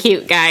something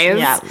cute, guys.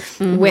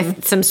 Yeah.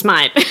 With some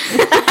smut.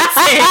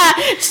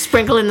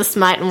 Sprinkle in the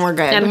smut and we're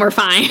good. And we're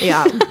fine.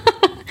 Yeah.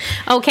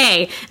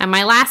 Okay, and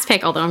my last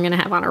pick, although I'm going to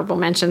have honorable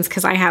mentions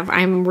because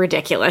I'm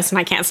ridiculous and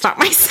I can't stop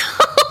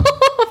myself.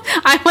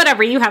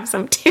 Whatever, you have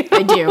some too.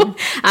 I do.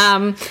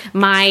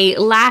 My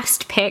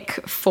last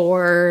pick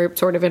for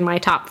sort of in my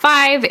top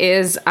 5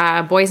 is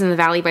Boys in the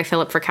Valley by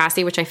Philip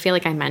Fracassi, which I feel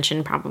like I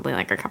mentioned probably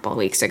like a couple of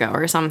weeks ago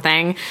or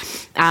something.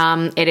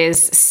 It is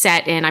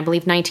set in, I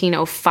believe,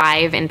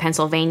 1905 in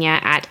Pennsylvania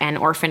at an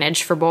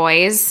orphanage for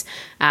boys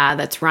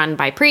that's run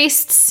by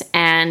priests,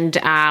 and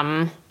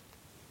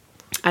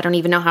I don't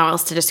even know how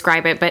else to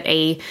describe it, but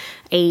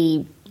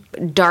a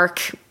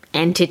dark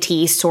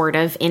entity sort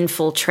of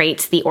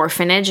infiltrates the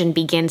orphanage and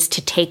begins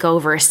to take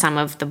over some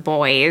of the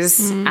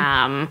boys.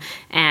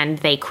 And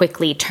they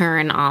quickly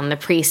turn on the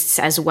priests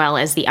as well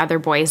as the other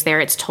boys there.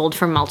 It's told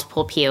from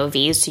multiple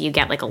POVs, so you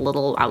get like a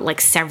little,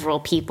 like several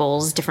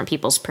different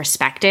people's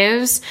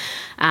perspectives.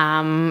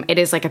 It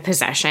is like a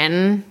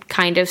possession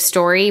kind of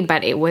story,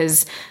 but it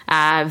was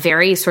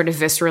very sort of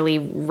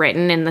viscerally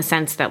written in the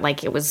sense that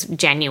like it was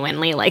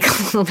genuinely like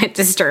a little bit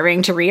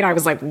disturbing to read. I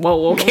was like,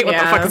 whoa, okay, what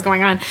the fuck is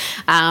going on?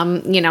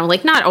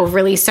 Like not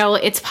overly so.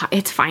 It's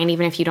fine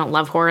even if you don't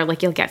love horror.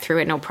 Like you'll get through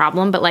it, no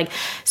problem. But like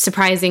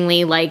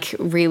surprisingly, like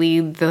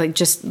really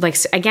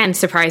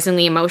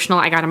surprisingly emotional.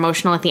 I got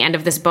emotional at the end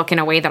of this book in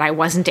a way that I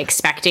wasn't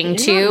expecting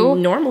to.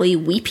 Normally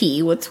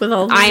weepy. What's with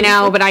all this? I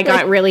know, but I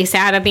got really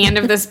sad at the end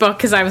of this book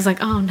because I was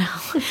like, oh no.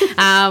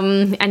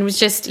 And it was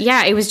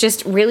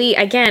just really,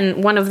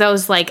 again, one of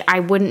those, like,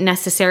 I wouldn't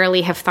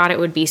necessarily have thought it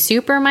would be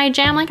super my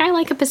jam. Like, I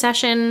like a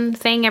possession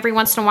thing every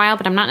once in a while,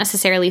 but I'm not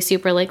necessarily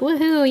super like,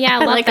 woohoo, yeah,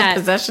 I love like that. A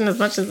possession as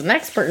much as the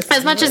next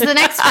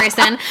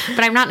person.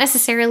 But I'm not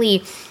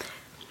necessarily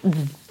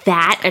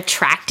that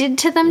attracted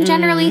to them,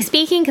 generally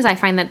speaking, because I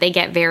find that they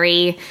get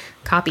very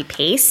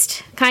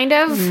copy-paste, kind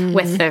of,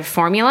 with the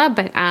formula,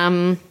 but,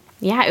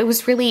 yeah, it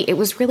was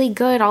really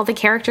good. All the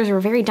characters were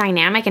very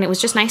dynamic, and it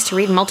was just nice to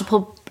read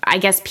multiple, I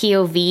guess,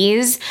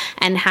 POVs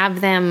and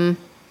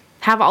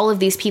have all of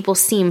these people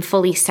seem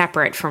fully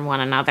separate from one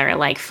another,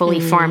 like fully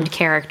formed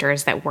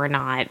characters that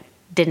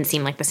didn't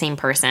seem like the same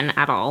person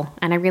at all.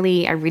 And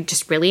I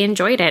just really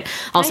enjoyed it.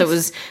 Also, It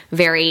was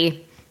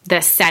the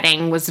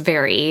setting was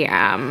very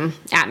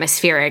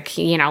atmospheric,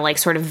 like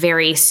sort of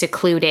very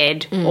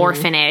secluded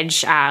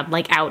orphanage,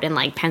 like out in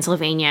like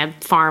Pennsylvania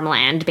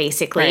farmland,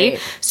 basically. Right.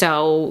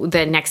 So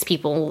the next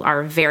people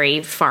are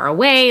very far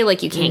away.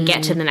 Like you can't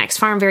get to the next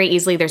farm very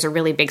easily. There's a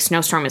really big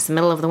snowstorm. It's the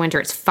middle of the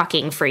winter. It's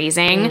fucking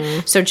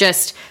freezing. So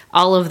just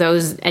all of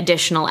those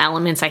additional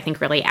elements, I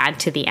think, really add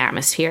to the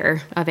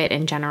atmosphere of it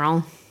in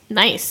general.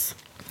 Nice.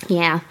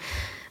 Yeah.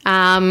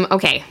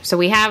 Okay, so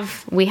we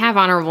have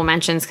honorable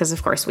mentions because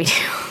of course we do.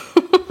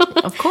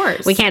 Of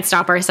course. We can't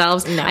stop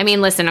ourselves. No. I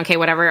mean, listen, okay,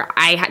 whatever.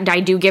 I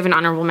do give an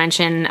honorable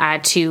mention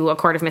to A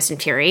Court of Mist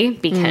and Fury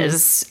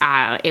because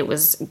it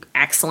was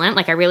excellent.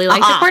 Like, I really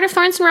liked A Court of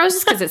Thorns and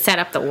Roses because it set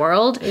up the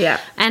world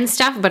and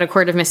stuff, but A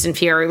Court of Mist and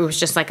Fury was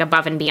just, like,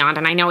 above and beyond.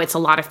 And I know it's a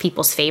lot of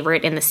people's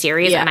favorite in the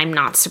series, and I'm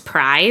not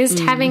surprised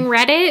having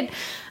read it.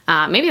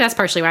 Maybe that's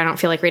partially why I don't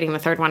feel like reading the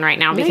third one right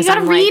now because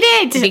I'm like, read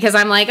it. Because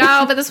I'm like,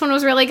 oh, but this one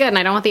was really good, and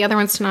I don't want the other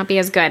ones to not be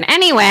as good.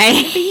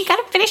 Anyway, you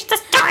gotta finish the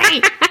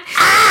story.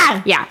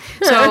 Yeah.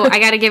 So I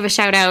got to give a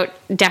shout out,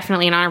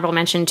 definitely an honorable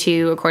mention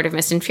to A Court of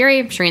Mist and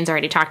Fury. Shireen's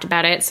already talked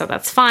about it, so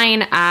that's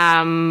fine.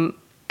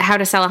 How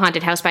to Sell a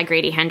Haunted House by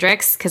Grady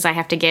Hendrix, because I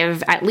have to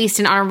give at least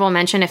an honorable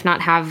mention, if not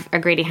have a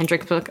Grady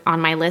Hendrix book on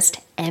my list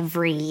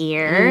every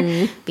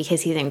year, because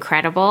he's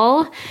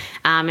incredible.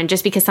 And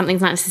just because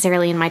something's not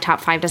necessarily in my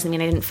top 5 doesn't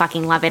mean I didn't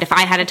fucking love it. If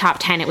I had a top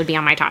 10, it would be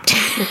on my top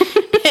 10.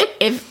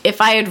 If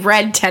I had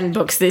read 10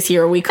 books this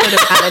year, we could have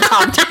had a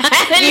top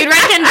 10. You'd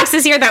read 10 books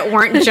this year that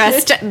weren't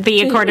just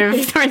the A Court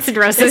of Thorns and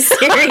Roses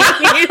series.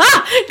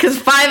 Because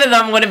 5 of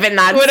them would have been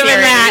that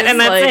series. And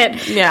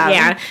that's it.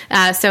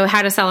 Yeah. So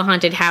How to Sell a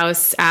Haunted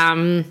House.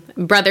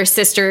 Brother,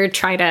 sister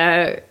try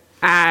to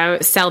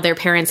sell their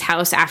parents'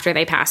 house after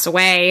they pass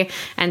away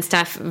and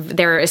stuff.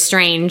 They're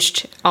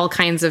estranged. All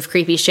kinds of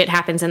creepy shit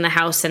happens in the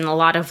house, and a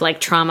lot of like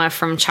trauma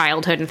from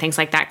childhood and things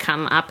like that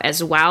come up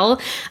as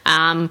well.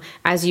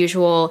 As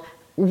usual,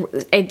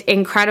 it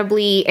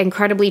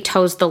incredibly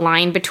toes the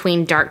line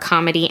between dark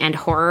comedy and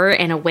horror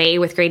in a way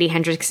with Grady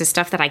Hendrix's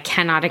stuff that I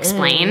cannot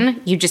explain.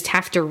 You just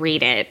have to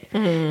read it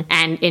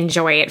and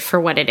enjoy it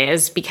for what it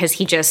is, because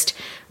he just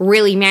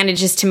really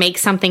manages to make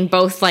something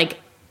both like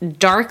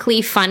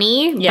darkly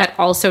funny but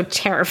also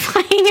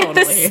terrifying at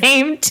the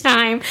same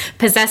time.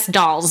 Possessed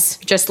dolls,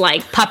 just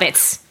like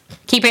puppets.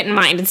 Keep it in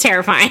mind, it's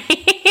terrifying.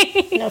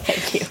 No,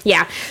 thank you.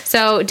 Yeah,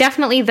 so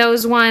definitely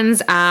those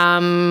ones.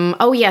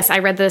 Oh, yes, I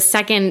read the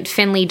second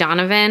Finley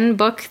Donovan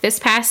book this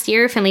past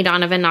year. Finley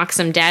Donovan Knocks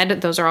 'Em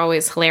Dead. Those are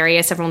always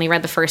hilarious. I've only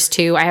read the first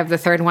two. I have the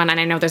third one, and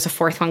I know there's a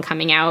fourth one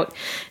coming out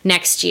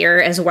next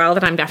year as well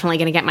that I'm definitely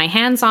going to get my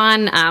hands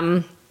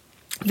on.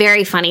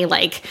 Very funny,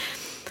 like,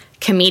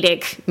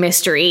 comedic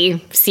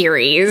mystery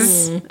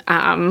series.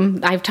 I know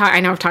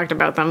I've talked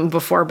about them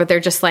before, but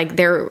they're just like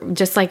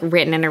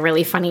written in a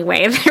really funny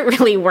way that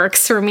really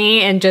works for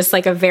me, and just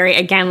like a very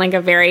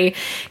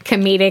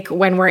comedic,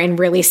 when we're in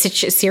really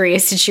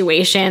serious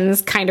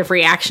situations kind of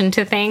reaction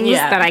to things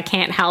that I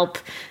can't help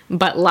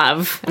but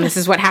love. And this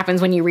is what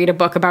happens when you read a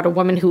book about a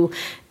woman who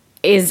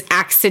is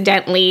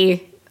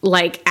accidentally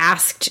like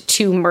asked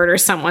to murder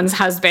someone's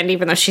husband,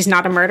 even though she's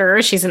not a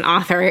murderer, she's an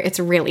author. It's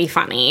really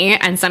funny,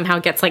 and somehow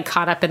gets like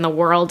caught up in the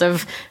world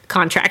of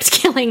contract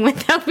killing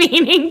without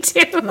meaning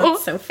to.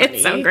 That's so funny.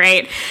 It's so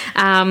great.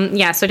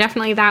 So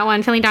definitely that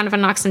one. Finley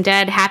Donovan Knocks 'Em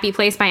Dead. Happy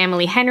Place by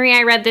Emily Henry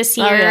I read this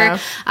year. Oh, yeah.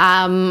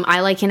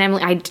 I like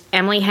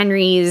Emily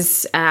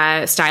Henry's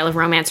style of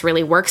romance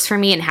really works for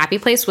me, and Happy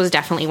Place was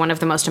definitely one of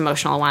the most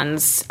emotional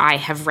ones I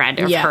have read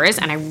of hers,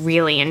 and I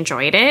really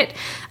enjoyed it.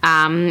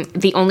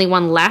 The Only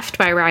One Left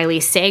by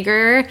Riley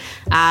Sager,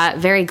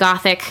 very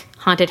gothic,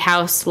 haunted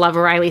house. Love a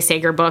Riley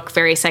Sager book.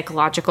 Very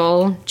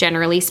psychological,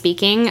 generally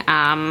speaking,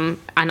 and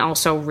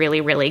also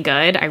really, really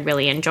good. I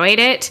really enjoyed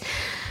it.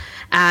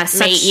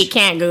 Mate, you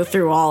can't go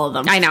through all of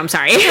them. I know, I'm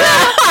sorry.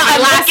 I'm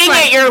looking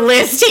at your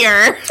list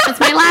here. That's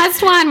my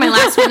last one. My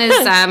last one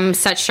is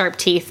Such Sharp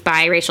Teeth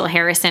by Rachel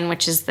Harrison,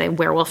 which is the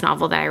werewolf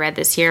novel that I read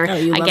this year. Oh,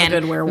 you love a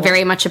good werewolf.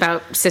 Very much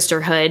about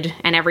sisterhood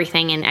and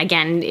everything. And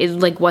again, it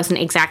like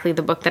wasn't exactly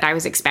the book that I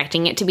was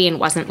expecting it to be, and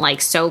wasn't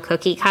like so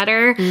cookie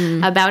cutter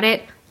about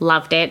it.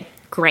 Loved it.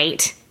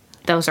 Great.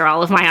 Those are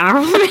all of my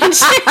honorable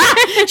mentions.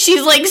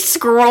 She's like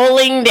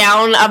scrolling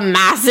down a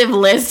massive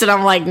list, and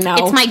I'm like, no.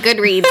 It's my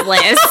Goodreads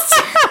list.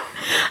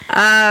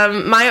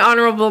 My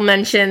honorable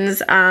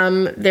mentions,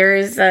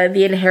 there's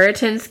the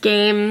Inheritance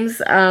games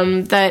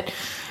that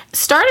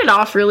started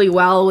off really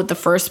well with the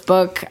first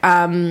book.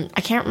 I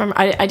can't remember.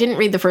 I didn't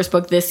read the first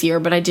book this year,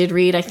 but I did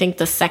read, I think,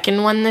 the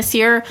second one this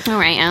year. All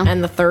right, yeah.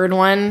 And the third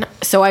one.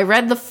 So I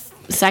read the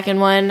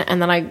second one,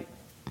 and then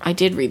I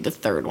did read the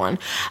third one.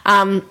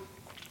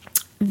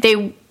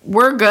 They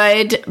were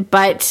good,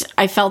 but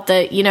I felt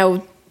that,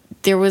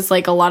 there was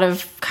like a lot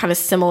of kind of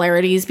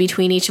similarities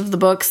between each of the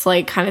books,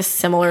 like kind of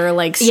similar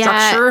like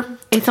structure. Yeah,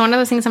 it's one of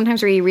those things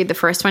sometimes where you read the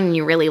first one and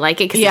you really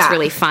like it because it's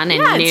really fun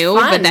and new,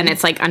 but then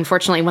it's like,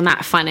 unfortunately, when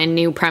that fun and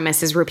new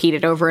premise is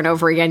repeated over and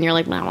over again, you're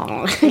like,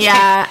 no.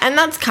 Yeah, and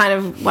that's kind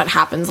of what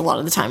happens a lot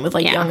of the time with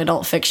like young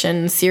adult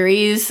fiction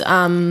series.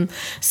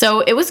 So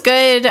it was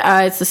good.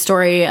 It's the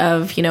story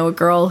of, a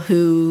girl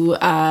who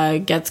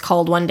gets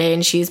called one day,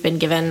 and she's been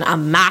given a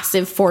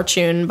massive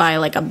fortune by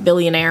like a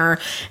billionaire,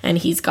 and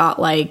he's got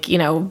like,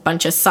 a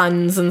bunch of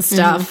sons and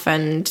stuff,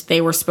 and they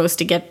were supposed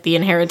to get the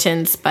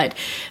inheritance, but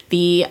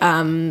the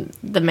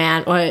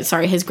man,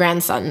 his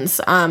grandsons,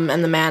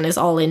 and the man is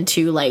all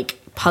into like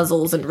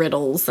puzzles and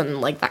riddles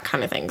and like that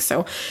kind of thing.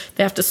 So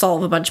they have to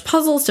solve a bunch of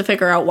puzzles to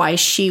figure out why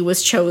she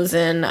was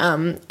chosen.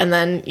 And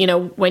then,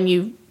 when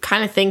you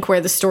kind of think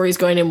where the story's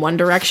going in one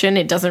direction,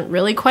 it doesn't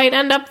really quite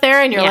end up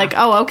there, and you're like,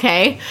 oh,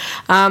 okay.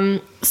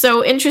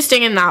 So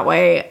interesting in that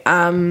way.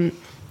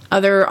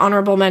 Other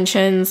honorable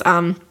mentions,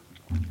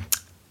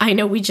 I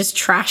know we just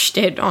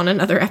trashed it on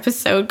another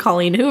episode,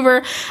 Colleen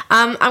Hoover.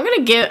 I'm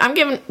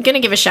gonna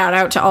give a shout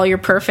out to all your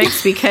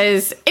perfects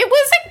because it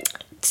was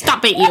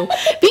stop it, you,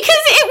 because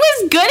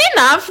it was good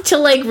enough to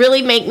like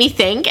really make me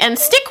think and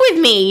stick with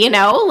me,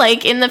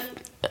 like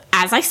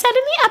as I said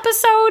in the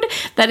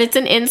episode, that it's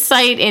an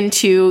insight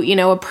into,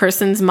 a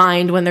person's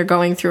mind when they're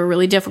going through a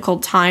really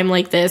difficult time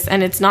like this,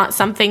 and it's not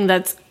something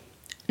that's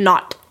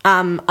not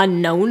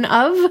unknown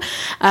of.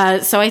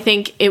 So I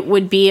think it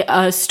would be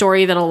a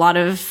story that a lot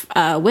of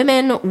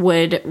women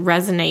would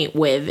resonate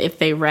with if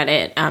they read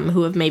it,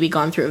 who have maybe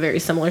gone through a very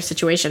similar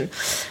situation.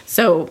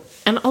 So,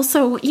 and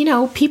also,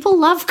 people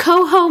love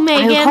Coho,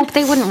 Megan. I hope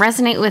they wouldn't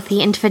resonate with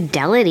the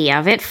infidelity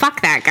of it.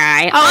 Fuck that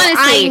guy.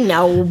 Honestly, I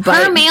know,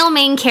 but her male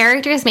main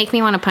characters make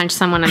me want to punch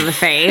someone in the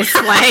face.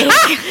 Like,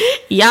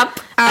 yep.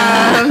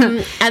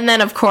 And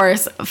then, of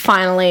course,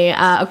 finally,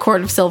 A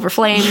Court of Silver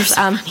Flames.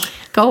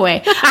 Go away.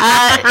 In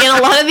a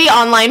lot of the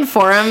online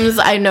forums,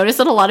 I noticed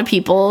that a lot of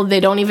people, they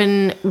don't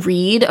even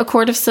read A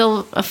Court of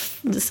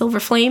Silver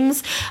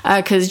Flames,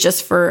 because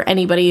just for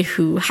anybody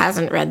who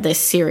hasn't read this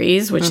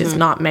series, which is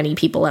not many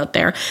people out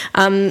there,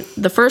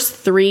 the first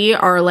three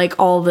are like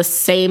all the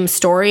same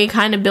story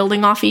kind of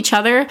building off each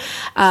other.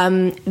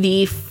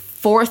 The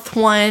fourth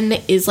one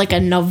is like a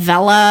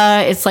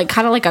novella. It's like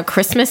kind of like a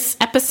Christmas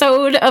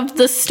episode of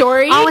the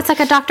story. Oh, it's like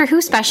a Doctor Who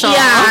special.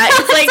 Yeah,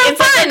 it's like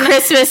a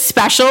Christmas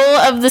special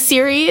of the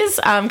series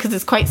because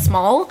it's quite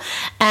small.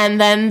 And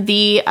then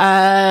the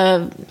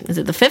is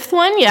it the fifth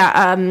one?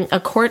 Yeah, A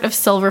Court of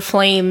Silver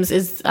Flames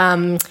is the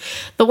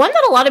one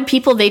that a lot of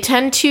people, they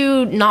tend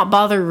to not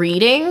bother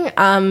reading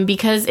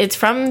because it's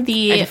from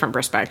A different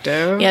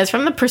perspective. Yeah, it's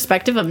from the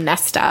perspective of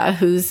Nesta,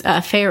 who's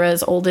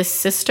Feyre's oldest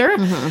sister.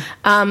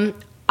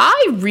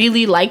 I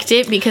really liked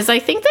it because I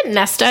think that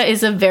Nesta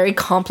is a very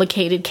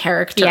complicated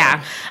character.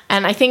 Yeah.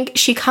 And I think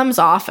she comes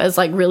off as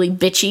like really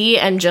bitchy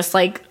and just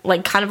like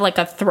kind of like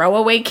a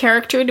throwaway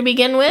character to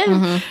begin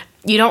with.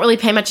 You don't really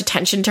pay much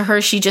attention to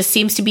her. She just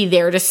seems to be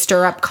there to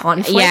stir up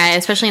conflict. Yeah,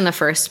 especially in the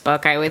first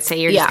book, I would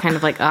say you're just kind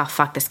of like, oh,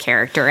 fuck this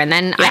character. And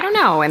then, I don't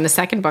know, in the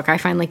second book, I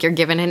find like you're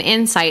given an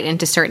insight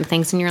into certain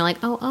things and you're like,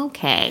 oh,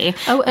 okay.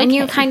 And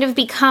you kind of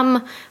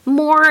become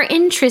more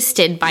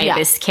interested by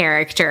this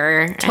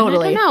character.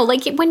 Totally. And I don't know,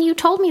 like when you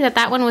told me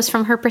that one was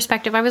from her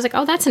perspective, I was like,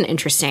 oh, that's an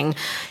interesting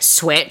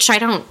switch. I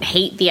don't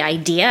hate the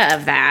idea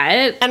of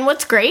that. And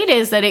what's great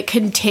is that it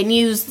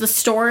continues the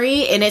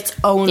story in its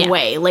own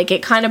way. Like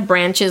it kind of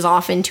branches off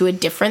into a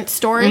different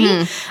story.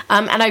 And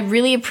I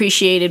really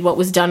appreciated what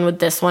was done with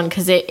this one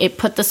because it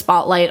put the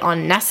spotlight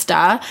on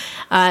Nesta.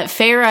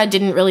 Feyre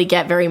didn't really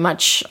get very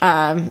much,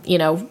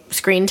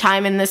 screen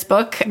time in this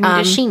book.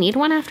 Does she need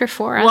one after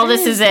 4 Well,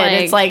 this is it.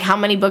 It's like, how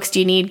many books do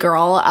you need,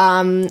 girl?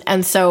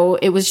 And so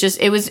it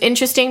was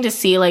interesting to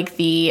see like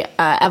the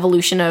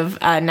evolution of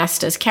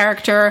Nesta's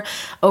character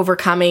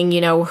overcoming,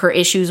 her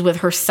issues with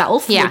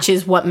herself, which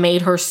is what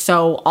made her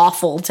so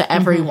awful to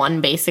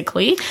everyone,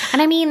 basically.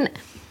 And I mean,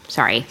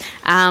 sorry.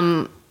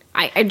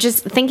 I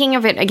just thinking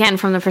of it again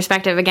from the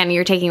perspective,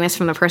 you're taking this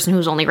from the person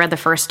who's only read the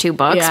first 2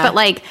 books, but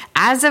like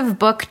as of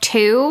book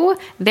 2,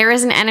 there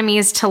is an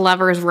enemies to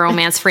lovers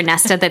romance for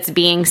Nesta that's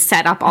being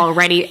set up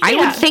already. I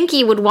would think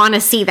you would want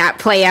to see that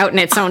play out in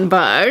its own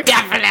book.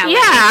 Definitely.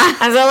 Yeah.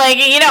 And so like,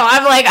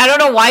 I'm like, I don't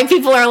know why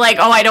people are like,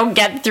 oh, I don't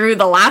get through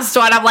the last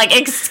one. I'm like,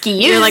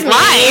 excuse You're like, me.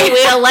 why?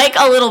 We like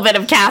a little bit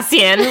of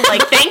Cassian.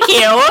 Like, thank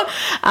you.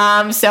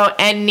 So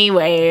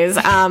anyways,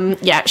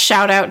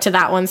 shout out to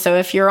that one. So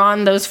if you're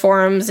on those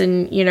forums and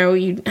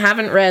you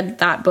haven't read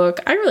that book,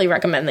 I really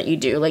recommend that you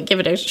do. Like, give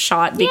it a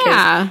shot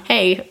because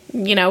hey,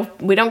 we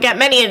don't get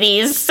many of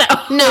these. So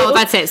no,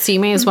 that's it. So you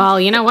may as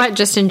well,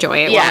 just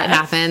enjoy it while it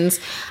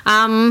happens.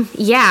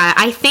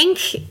 I think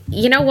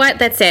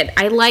that's it.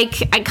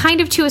 I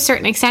kind of, to a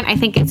certain extent, I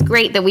think it's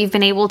great that we've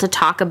been able to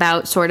talk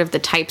about sort of the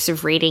types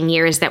of reading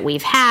years that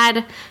we've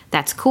had.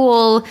 That's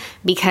cool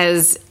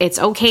because it's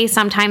okay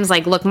sometimes.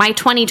 Like, look, my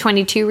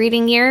 2022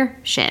 reading year,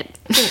 shit.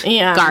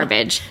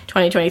 Garbage.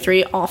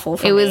 2023, awful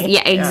for me. It was,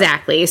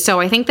 exactly. So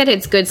I think that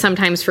it's good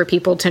sometimes for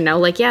people to know,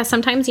 like,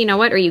 sometimes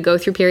or you go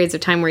through periods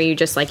of time where you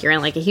just, like, you're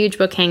in, like, a huge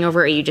book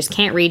hangover or you just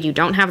can't read, you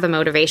don't have the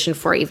motivation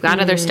for it, you've got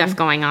other stuff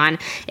going on.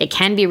 It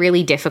can be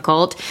really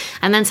difficult.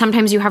 And then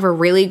sometimes you have a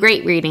really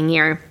great reading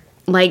year.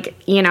 Like,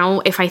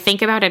 if I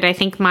think about it, I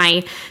think my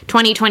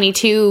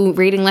 2022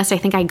 reading list, I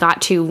think I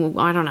got to,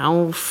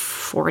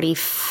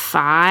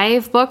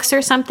 45 books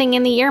or something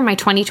in the year. My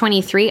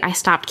 2023, I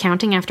stopped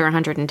counting after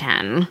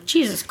 110.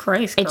 Jesus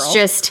Christ, girl. It's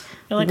just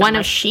You're like a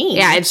machine.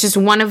 It's just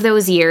one of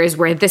those years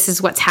where this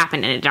is what's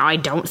happening. Now, I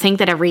don't think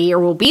that every year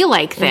will be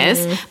like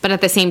this, but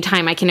at the same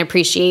time, I can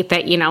appreciate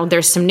that,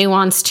 there's some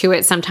nuance to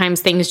it.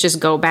 Sometimes things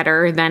just go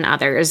better than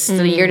others.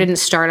 The year didn't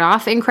start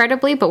off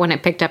incredibly, but when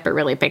it picked up, it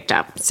really picked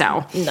up.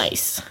 So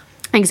nice.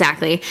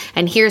 Exactly.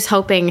 And here's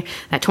hoping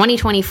that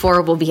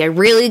 2024 will be a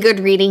really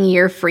good reading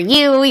year for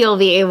you. You'll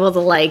be able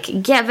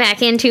to get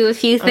back into a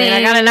few things.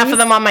 I got enough of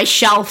them on my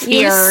shelf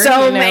here.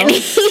 Many.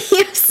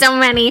 You have so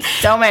many.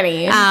 So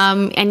many.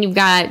 And you've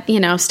got,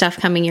 stuff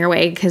coming your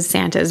way because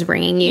Santa's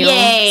bringing you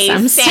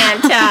some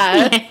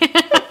Santa.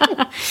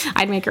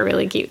 I'd make a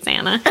really cute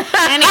Santa.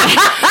 Anyway.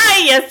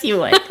 Yes, you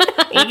would.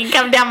 You can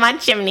come down my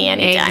chimney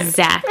anytime.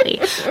 Exactly.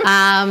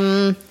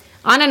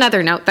 On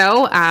another note,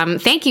 though,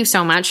 thank you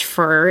so much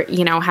for,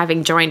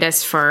 having joined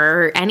us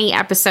for any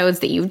episodes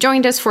that you've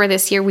joined us for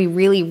this year. We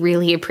really,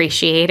 really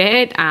appreciate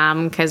it.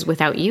 Because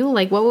without you,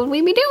 what would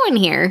we be doing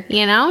here?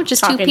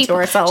 Just talking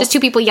two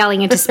people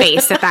yelling into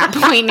space at that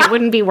point. It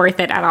wouldn't be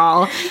worth it at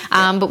all.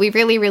 But we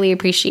really, really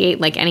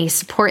appreciate any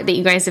support that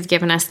you guys have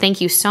given us.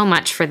 Thank you so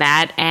much for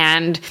that.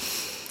 And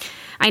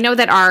I know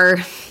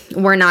that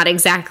we're not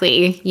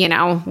exactly,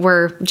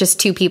 we're just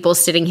two people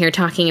sitting here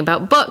talking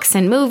about books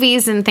and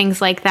movies and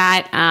things like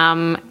that.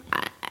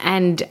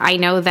 And I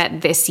know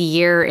that this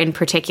year in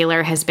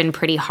particular has been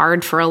pretty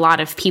hard for a lot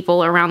of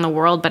people around the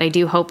world, but I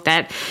do hope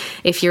that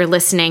if you're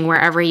listening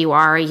wherever you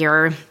are,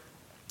 you're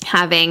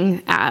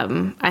having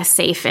a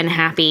safe and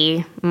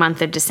happy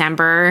month of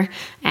December,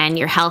 and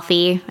you're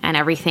healthy and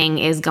everything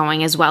is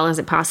going as well as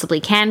it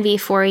possibly can be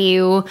for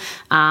you.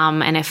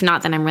 And if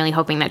not, then I'm really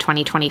hoping that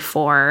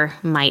 2024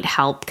 might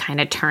help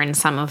kind of turn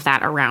some of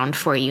that around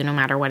for you, no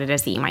matter what it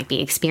is that you might be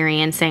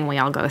experiencing. We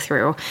all go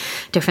through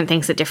different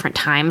things at different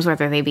times,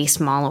 whether they be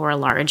small or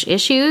large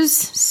issues.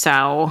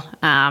 So,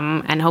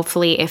 and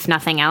hopefully, if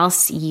nothing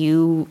else,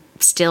 you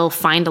still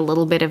find a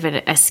little bit of an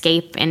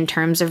escape in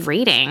terms of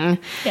reading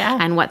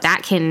and what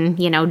that can,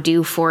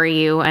 do for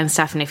you and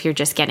stuff. And if you're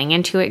just getting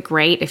into it,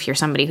 great. If you're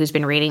somebody who's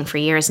been reading for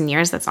years and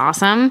years, that's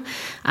awesome.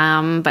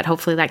 But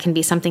hopefully that can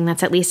be something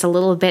that's at least a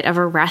little bit of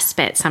a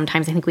respite.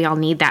 Sometimes I think we all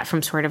need that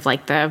from sort of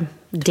like the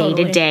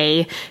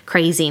day-to-day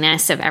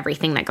craziness of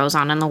everything that goes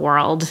on in the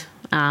world.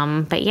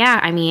 But yeah,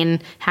 I mean,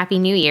 Happy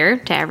New Year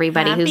to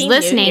everybody who's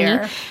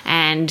listening.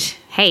 And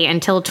hey,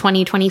 until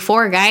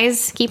 2024,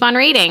 guys, keep on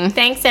reading.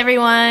 Thanks,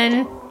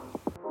 everyone.